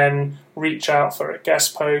 and then reach out for a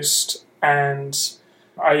guest post. And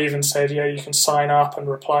I even said, you can sign up and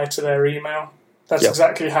reply to their email. That's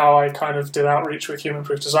exactly how I kind of did outreach with Human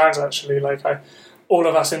Proof Designs, actually. All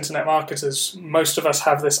of us internet marketers, most of us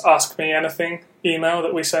have this Ask Me Anything email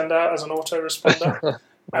that we send out as an autoresponder.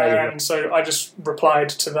 And so I just replied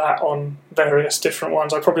to that on various different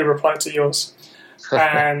ones. I probably replied to yours.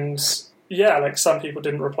 And some people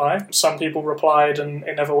didn't reply. Some people replied and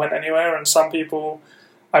it never went anywhere. And some people,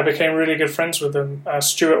 I became really good friends with them.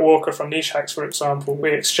 Stuart Walker from Niche Hacks, for example,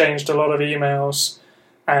 we exchanged a lot of emails,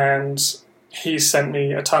 and he sent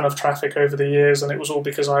me a ton of traffic over the years, and it was all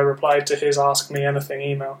because I replied to his Ask Me Anything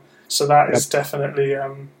email. So that is definitely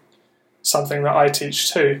something that I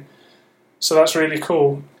teach too. So that's really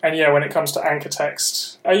cool. And yeah, when it comes to anchor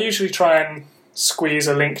text, I usually try and squeeze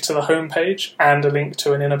a link to the homepage and a link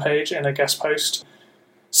to an inner page in a guest post.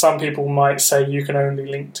 Some people might say you can only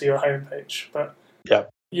link to your homepage, but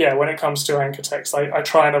yeah, when it comes to anchor text, I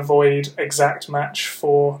try and avoid exact match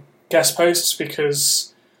for guest posts,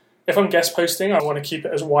 because if I'm guest posting, I want to keep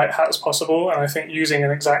it as white hat as possible, and I think using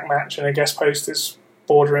an exact match in a guest post is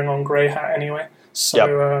bordering on grey hat anyway.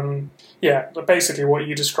 So but basically what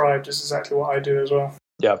you described is exactly what I do as well.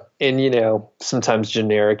 Yep. And, sometimes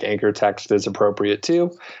generic anchor text is appropriate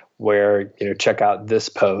too, where, check out this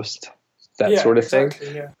post, that sort of thing.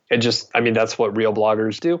 Yeah. It just, that's what real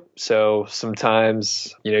bloggers do. So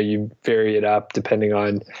sometimes, you vary it up depending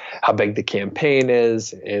on how big the campaign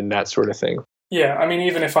is and that sort of thing. Yeah.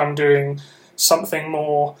 Even if I'm doing something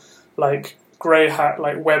more like grey hat,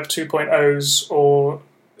 like Web 2.0s or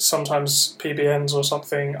sometimes PBNs or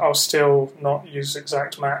something, I'll still not use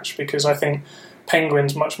exact match, because I think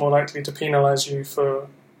Penguin's much more likely to penalize you for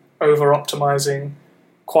over-optimizing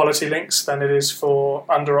quality links than it is for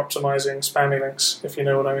under-optimizing spammy links, if you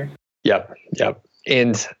know what I mean. Yep.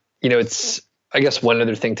 And, it's, I guess one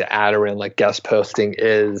other thing to add around like guest posting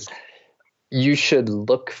is you should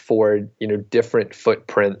look for, different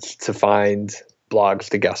footprints to find blogs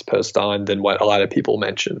to guest post on than what a lot of people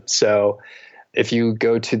mention. So if you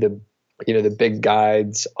go to the big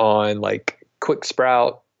guides on like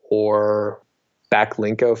QuickSprout or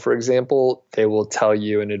Backlinko, for example, they will tell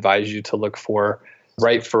you and advise you to look for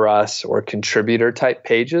Write for Us or contributor type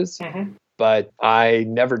pages. Mm-hmm. But I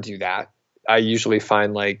never do that. I usually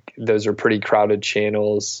find like those are pretty crowded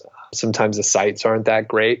channels. Sometimes the sites aren't that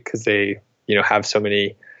great because they, have so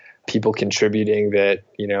many people contributing that,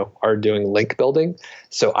 are doing link building.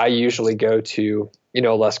 So I usually go to, a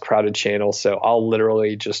less crowded channel. So I'll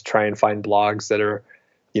literally just try and find blogs that are,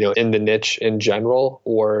 in the niche in general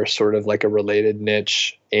or sort of like a related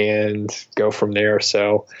niche and go from there.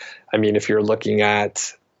 So, if you're looking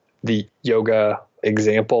at the yoga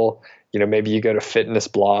example, maybe you go to fitness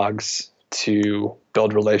blogs to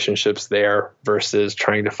build relationships there versus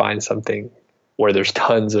trying to find something where there's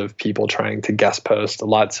tons of people trying to guest post,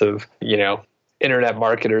 lots of, internet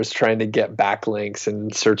marketers trying to get backlinks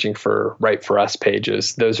and searching for Write for Us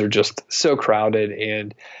pages. Those are just so crowded.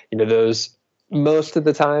 And, those most of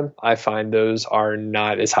the time I find those are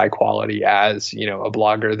not as high quality as, a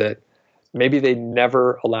blogger that maybe they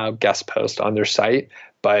never allow guest post on their site,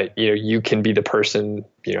 but, you can be the person,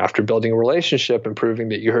 after building a relationship and proving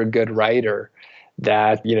that you're a good writer,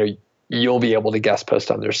 that, you'll be able to guest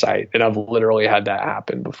post on their site. And I've literally had that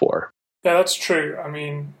happen before. Yeah, that's true.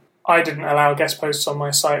 I didn't allow guest posts on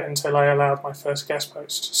my site until I allowed my first guest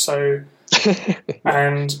post. So,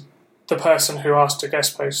 and the person who asked to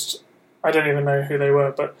guest post, I don't even know who they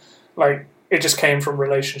were, but like it just came from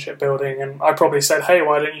relationship building. And I probably said, hey,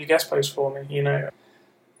 why don't you guest post for me?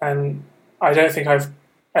 And I don't think I've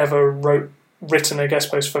ever written a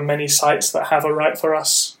guest post for many sites that have a Write for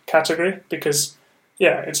Us category, because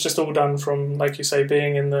it's just all done from, like you say,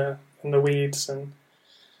 being in the weeds and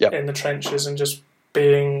in the trenches and just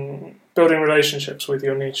building relationships with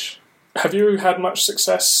your niche. Have you had much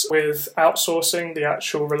success with outsourcing the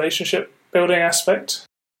actual relationship building aspect?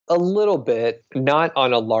 A little bit, not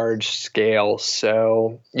on a large scale.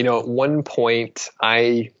 So, at one point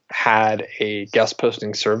I had a guest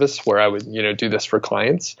posting service where I would, do this for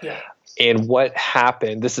clients. Yeah. And what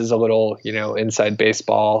happened, this is a little, inside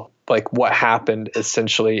baseball, like what happened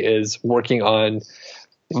essentially is working on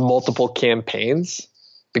multiple campaigns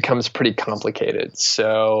becomes pretty complicated.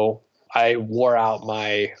 So I wore out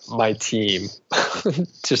my team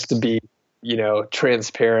just to be,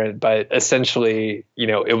 transparent, but essentially,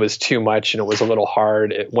 it was too much and it was a little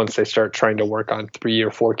hard once they start trying to work on 3 or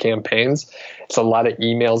 4 campaigns. It's a lot of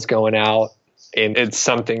emails going out and it's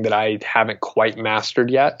something that I haven't quite mastered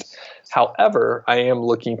yet. However, I am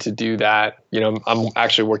looking to do that. I'm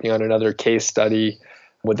actually working on another case study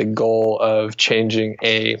with the goal of changing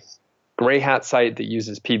a gray hat site that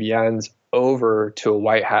uses PBNs over to a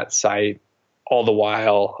white hat site, all the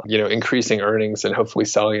while, increasing earnings and hopefully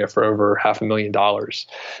selling it for over $500,000.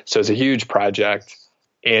 So it's a huge project.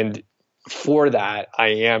 And for that, I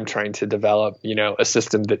am trying to develop, a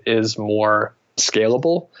system that is more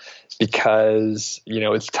scalable, because,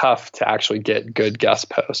 it's tough to actually get good guest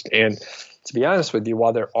posts. And to be honest with you,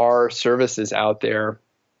 while there are services out there,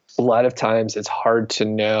 a lot of times it's hard to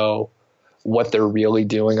know what they're really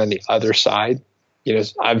doing on the other side.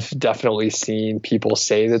 I've definitely seen people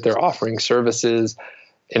say that they're offering services.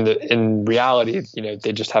 In reality,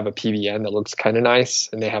 they just have a PBN that looks kind of nice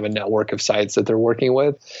and they have a network of sites that they're working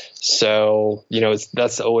with. So,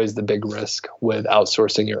 that's always the big risk with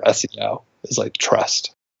outsourcing your SEO. is like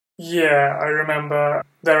trust. Yeah, I remember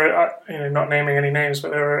there are, not naming any names,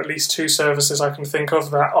 but there are at least 2 services I can think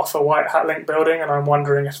of that offer white hat link building, and I'm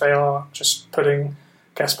wondering if they are just putting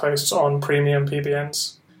guest posts on premium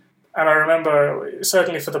PBNs. And I remember,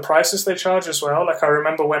 certainly for the prices they charge as well, like I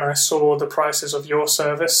remember when I saw the prices of your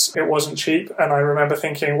service, it wasn't cheap, and I remember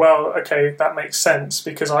thinking, well, okay, that makes sense,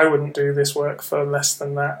 because I wouldn't do this work for less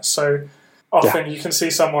than that. So often you can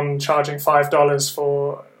see someone charging $5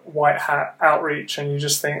 for white hat outreach, and you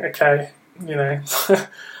just think, okay,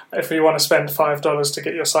 if you want to spend $5 to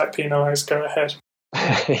get your site penalized, go ahead.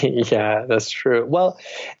 Yeah, that's true. Well,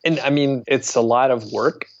 and I mean, it's a lot of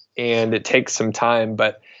work and it takes some time,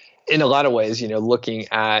 but in a lot of ways, looking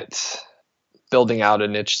at building out a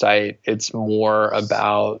niche site, it's more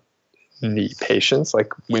about the patience,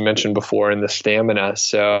 like we mentioned before, and the stamina.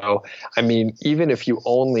 So, I mean, even if you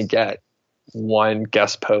only get 1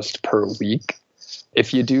 guest post per week,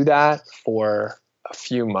 if you do that for a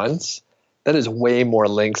few months, that is way more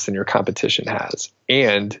links than your competition has.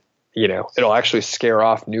 And, it'll actually scare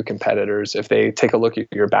off new competitors. If they take a look at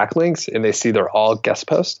your backlinks and they see they're all guest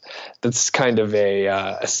posts, that's kind of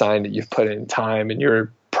a sign that you've put in time and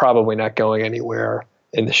you're probably not going anywhere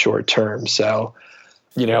in the short term. So,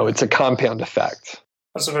 it's a compound effect.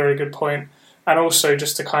 That's a very good point. And also,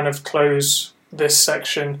 just to kind of close this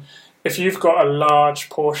section, if you've got a large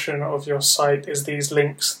portion of your site is these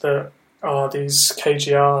links that are these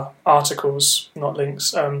KGR articles, not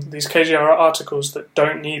links, these KGR articles that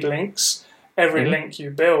don't need links, every link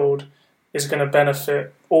you build is going to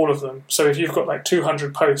benefit all of them. So if you've got like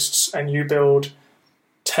 200 posts and you build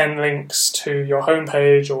 10 links to your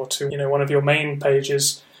homepage or to one of your main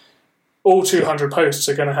pages, all 200 posts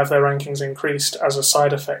are going to have their rankings increased as a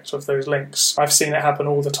side effect of those links. I've seen it happen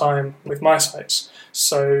all the time with my sites.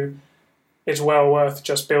 So it's well worth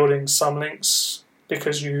just building some links,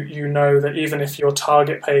 because you know that even if your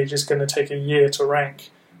target page is going to take a year to rank,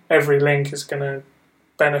 every link is going to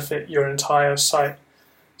benefit your entire site.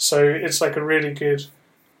 So it's like a really good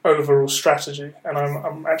overall strategy, and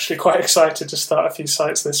I'm actually quite excited to start a few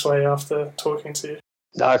sites this way after talking to you.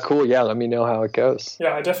 Cool. Yeah, let me know how it goes.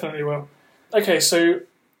 Yeah, I definitely will. Okay, so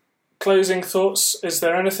closing thoughts. Is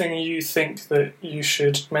there anything you think that you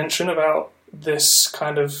should mention about this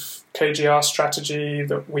kind of KGR strategy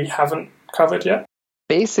that we haven't covered yet?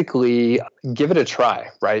 Basically, give it a try,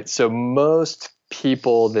 right? So most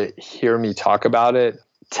people that hear me talk about it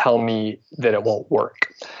tell me that it won't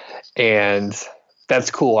work. And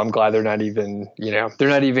that's cool. I'm glad they're not even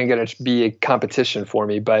going to be a competition for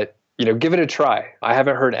me, but give it a try. I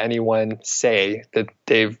haven't heard anyone say that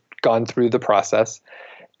they've gone through the process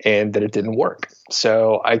and that it didn't work.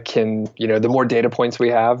 So I can, the more data points we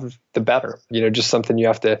have, the better. Just something you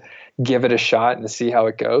have to give it a shot and see how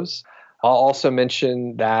it goes. I'll also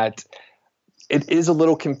mention that it is a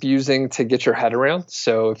little confusing to get your head around.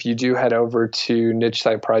 So if you do head over to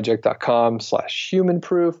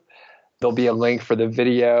nichesiteproject.com/humanproof, there'll be a link for the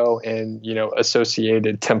video and,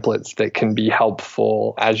 associated templates that can be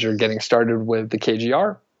helpful as you're getting started with the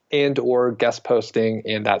KGR and or guest posting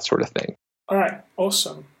and that sort of thing. All right,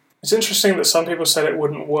 awesome. It's interesting that some people said it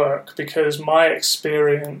wouldn't work, because my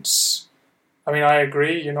experience, I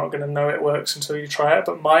agree, you're not going to know it works until you try it,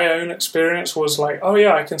 but my own experience was like, oh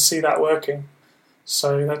yeah, I can see that working.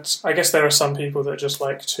 So I guess there are some people that just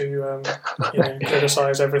like to,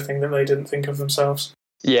 criticize everything that they didn't think of themselves.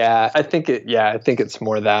 Yeah, I think it's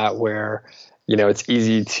more that where, it's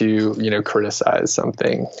easy to, criticize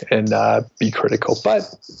something and be critical. But,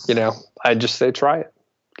 I just say try it.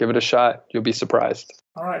 Give it a shot. You'll be surprised.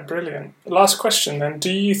 All right, brilliant. Last question then.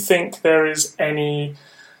 Do you think there is any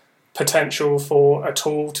potential for a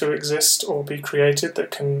tool to exist or be created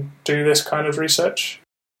that can do this kind of research?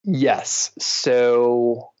 Yes.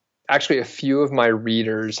 So actually a few of my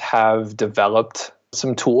readers have developed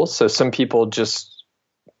some tools. So some people just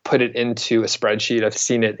put it into a spreadsheet. I've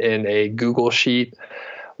seen it in a Google sheet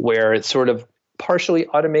where it sort of partially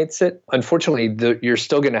automates it. Unfortunately, you're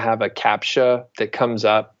still going to have a CAPTCHA that comes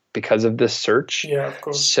up because of this search. Yeah, of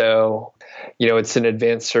course. So, it's an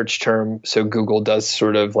advanced search term. So Google does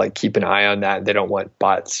sort of like keep an eye on that. They don't want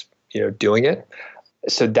bots, doing it.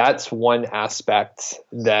 So that's one aspect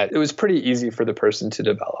that it was pretty easy for the person to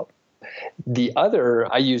develop. The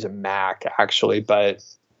other, I use a Mac actually, but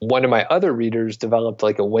one of my other readers developed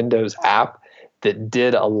like a Windows app that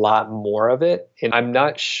did a lot more of it. And I'm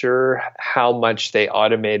not sure how much they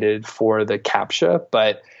automated for the CAPTCHA,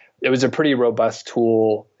 but it was a pretty robust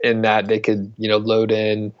tool in that they could, load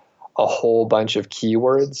in a whole bunch of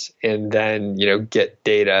keywords and then, get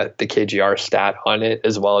data, the KGR stat on it,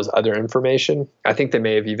 as well as other information. I think they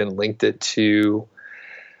may have even linked it to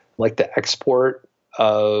like the export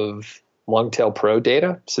of Longtail Pro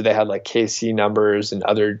data. So they had like KC numbers and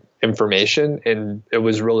other information, and it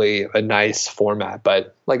was really a nice format.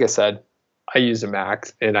 But like I said, I use a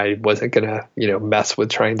Mac, and I wasn't gonna, mess with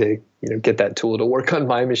trying to, get that tool to work on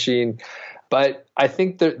my machine. But I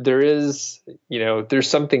think that there is, there's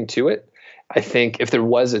something to it. I think if there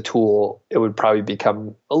was a tool, it would probably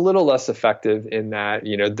become a little less effective in that,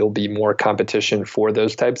 there'll be more competition for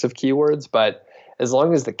those types of keywords. But as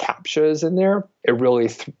long as the CAPTCHA is in there, it really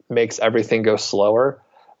makes everything go slower,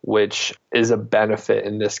 which is a benefit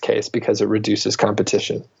in this case because it reduces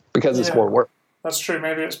competition, because it's more work. That's true.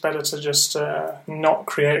 Maybe it's better to just not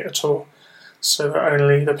create a tool so that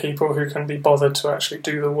only the people who can be bothered to actually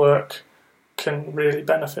do the work can really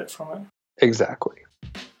benefit from it. Exactly.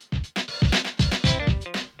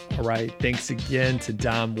 All right. Thanks again to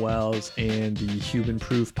Dom Wells and the Human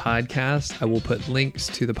Proof podcast. I will put links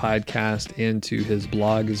to the podcast and to his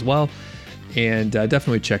blog as well. And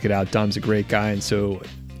definitely check it out. Dom's a great guy. And so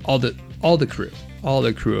all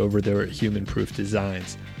the crew over there at Human Proof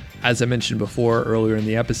Designs. As I mentioned before earlier in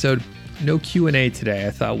the episode, no Q&A today.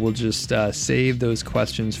 I thought we'll just save those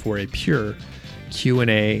questions for a pure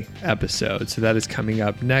Q&A episode. So that is coming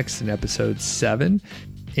up next in episode 7.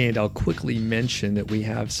 And I'll quickly mention that we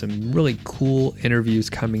have some really cool interviews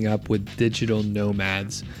coming up with digital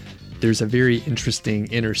nomads. There's a very interesting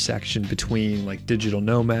intersection between like digital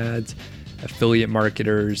nomads, affiliate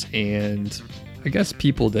marketers, and I guess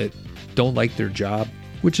people that don't like their job,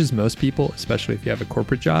 which is most people, especially if you have a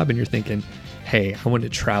corporate job and you're thinking, hey, I want to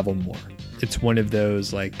travel more. It's one of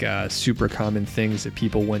those like super common things that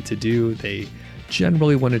people want to do. They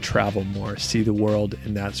generally want to travel more, see the world,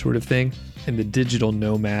 and that sort of thing. And the digital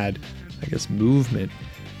nomad, I guess, movement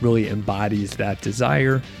really embodies that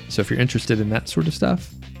desire. So if you're interested in that sort of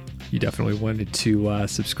stuff, you definitely wanted to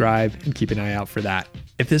subscribe and keep an eye out for that.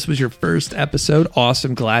 If this was your first episode,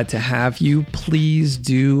 awesome. Glad to have you. Please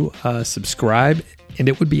do subscribe, and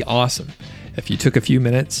it would be awesome if you took a few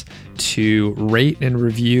minutes to rate and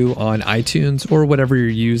review on iTunes or whatever you're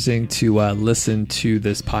using to listen to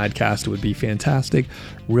this podcast. It would be fantastic.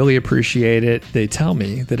 Really appreciate it. They tell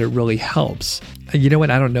me that it really helps. You know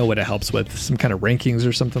what? I don't know what it helps with, some kind of rankings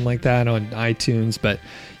or something like that on iTunes, but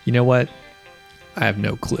you know what? I have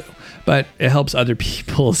no clue. But it helps other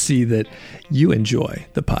people see that you enjoy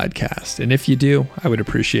the podcast. And if you do, I would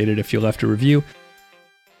appreciate it if you left a review.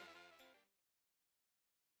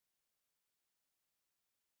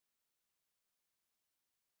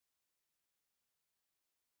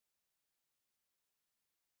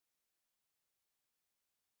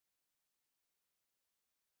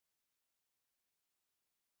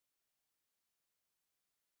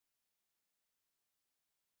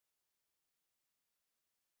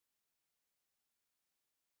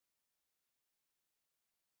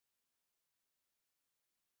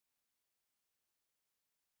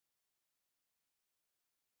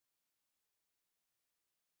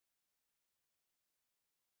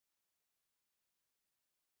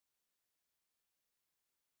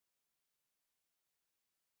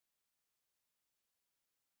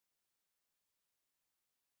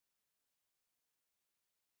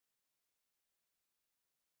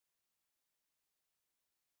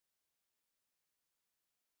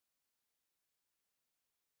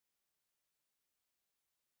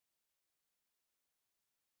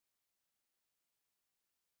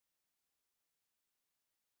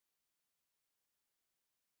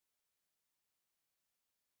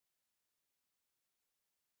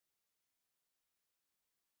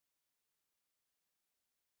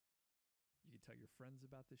 You can tell your friends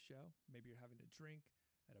about the show. Maybe you're having a drink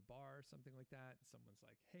at a bar or something like that, and someone's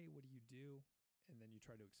like, hey, what do you do? And then you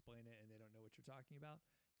try to explain it and they don't know what you're talking about.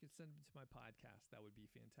 You can send them to my podcast. That would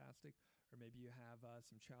be fantastic. Or maybe you have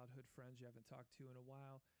some childhood friends you haven't talked to in a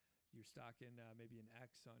while. You're stalking maybe an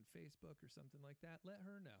ex on Facebook or something like that. Let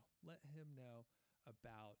her know. Let him know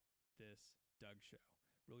about this Doug Show.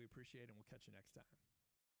 Really appreciate it, and we'll catch you next time.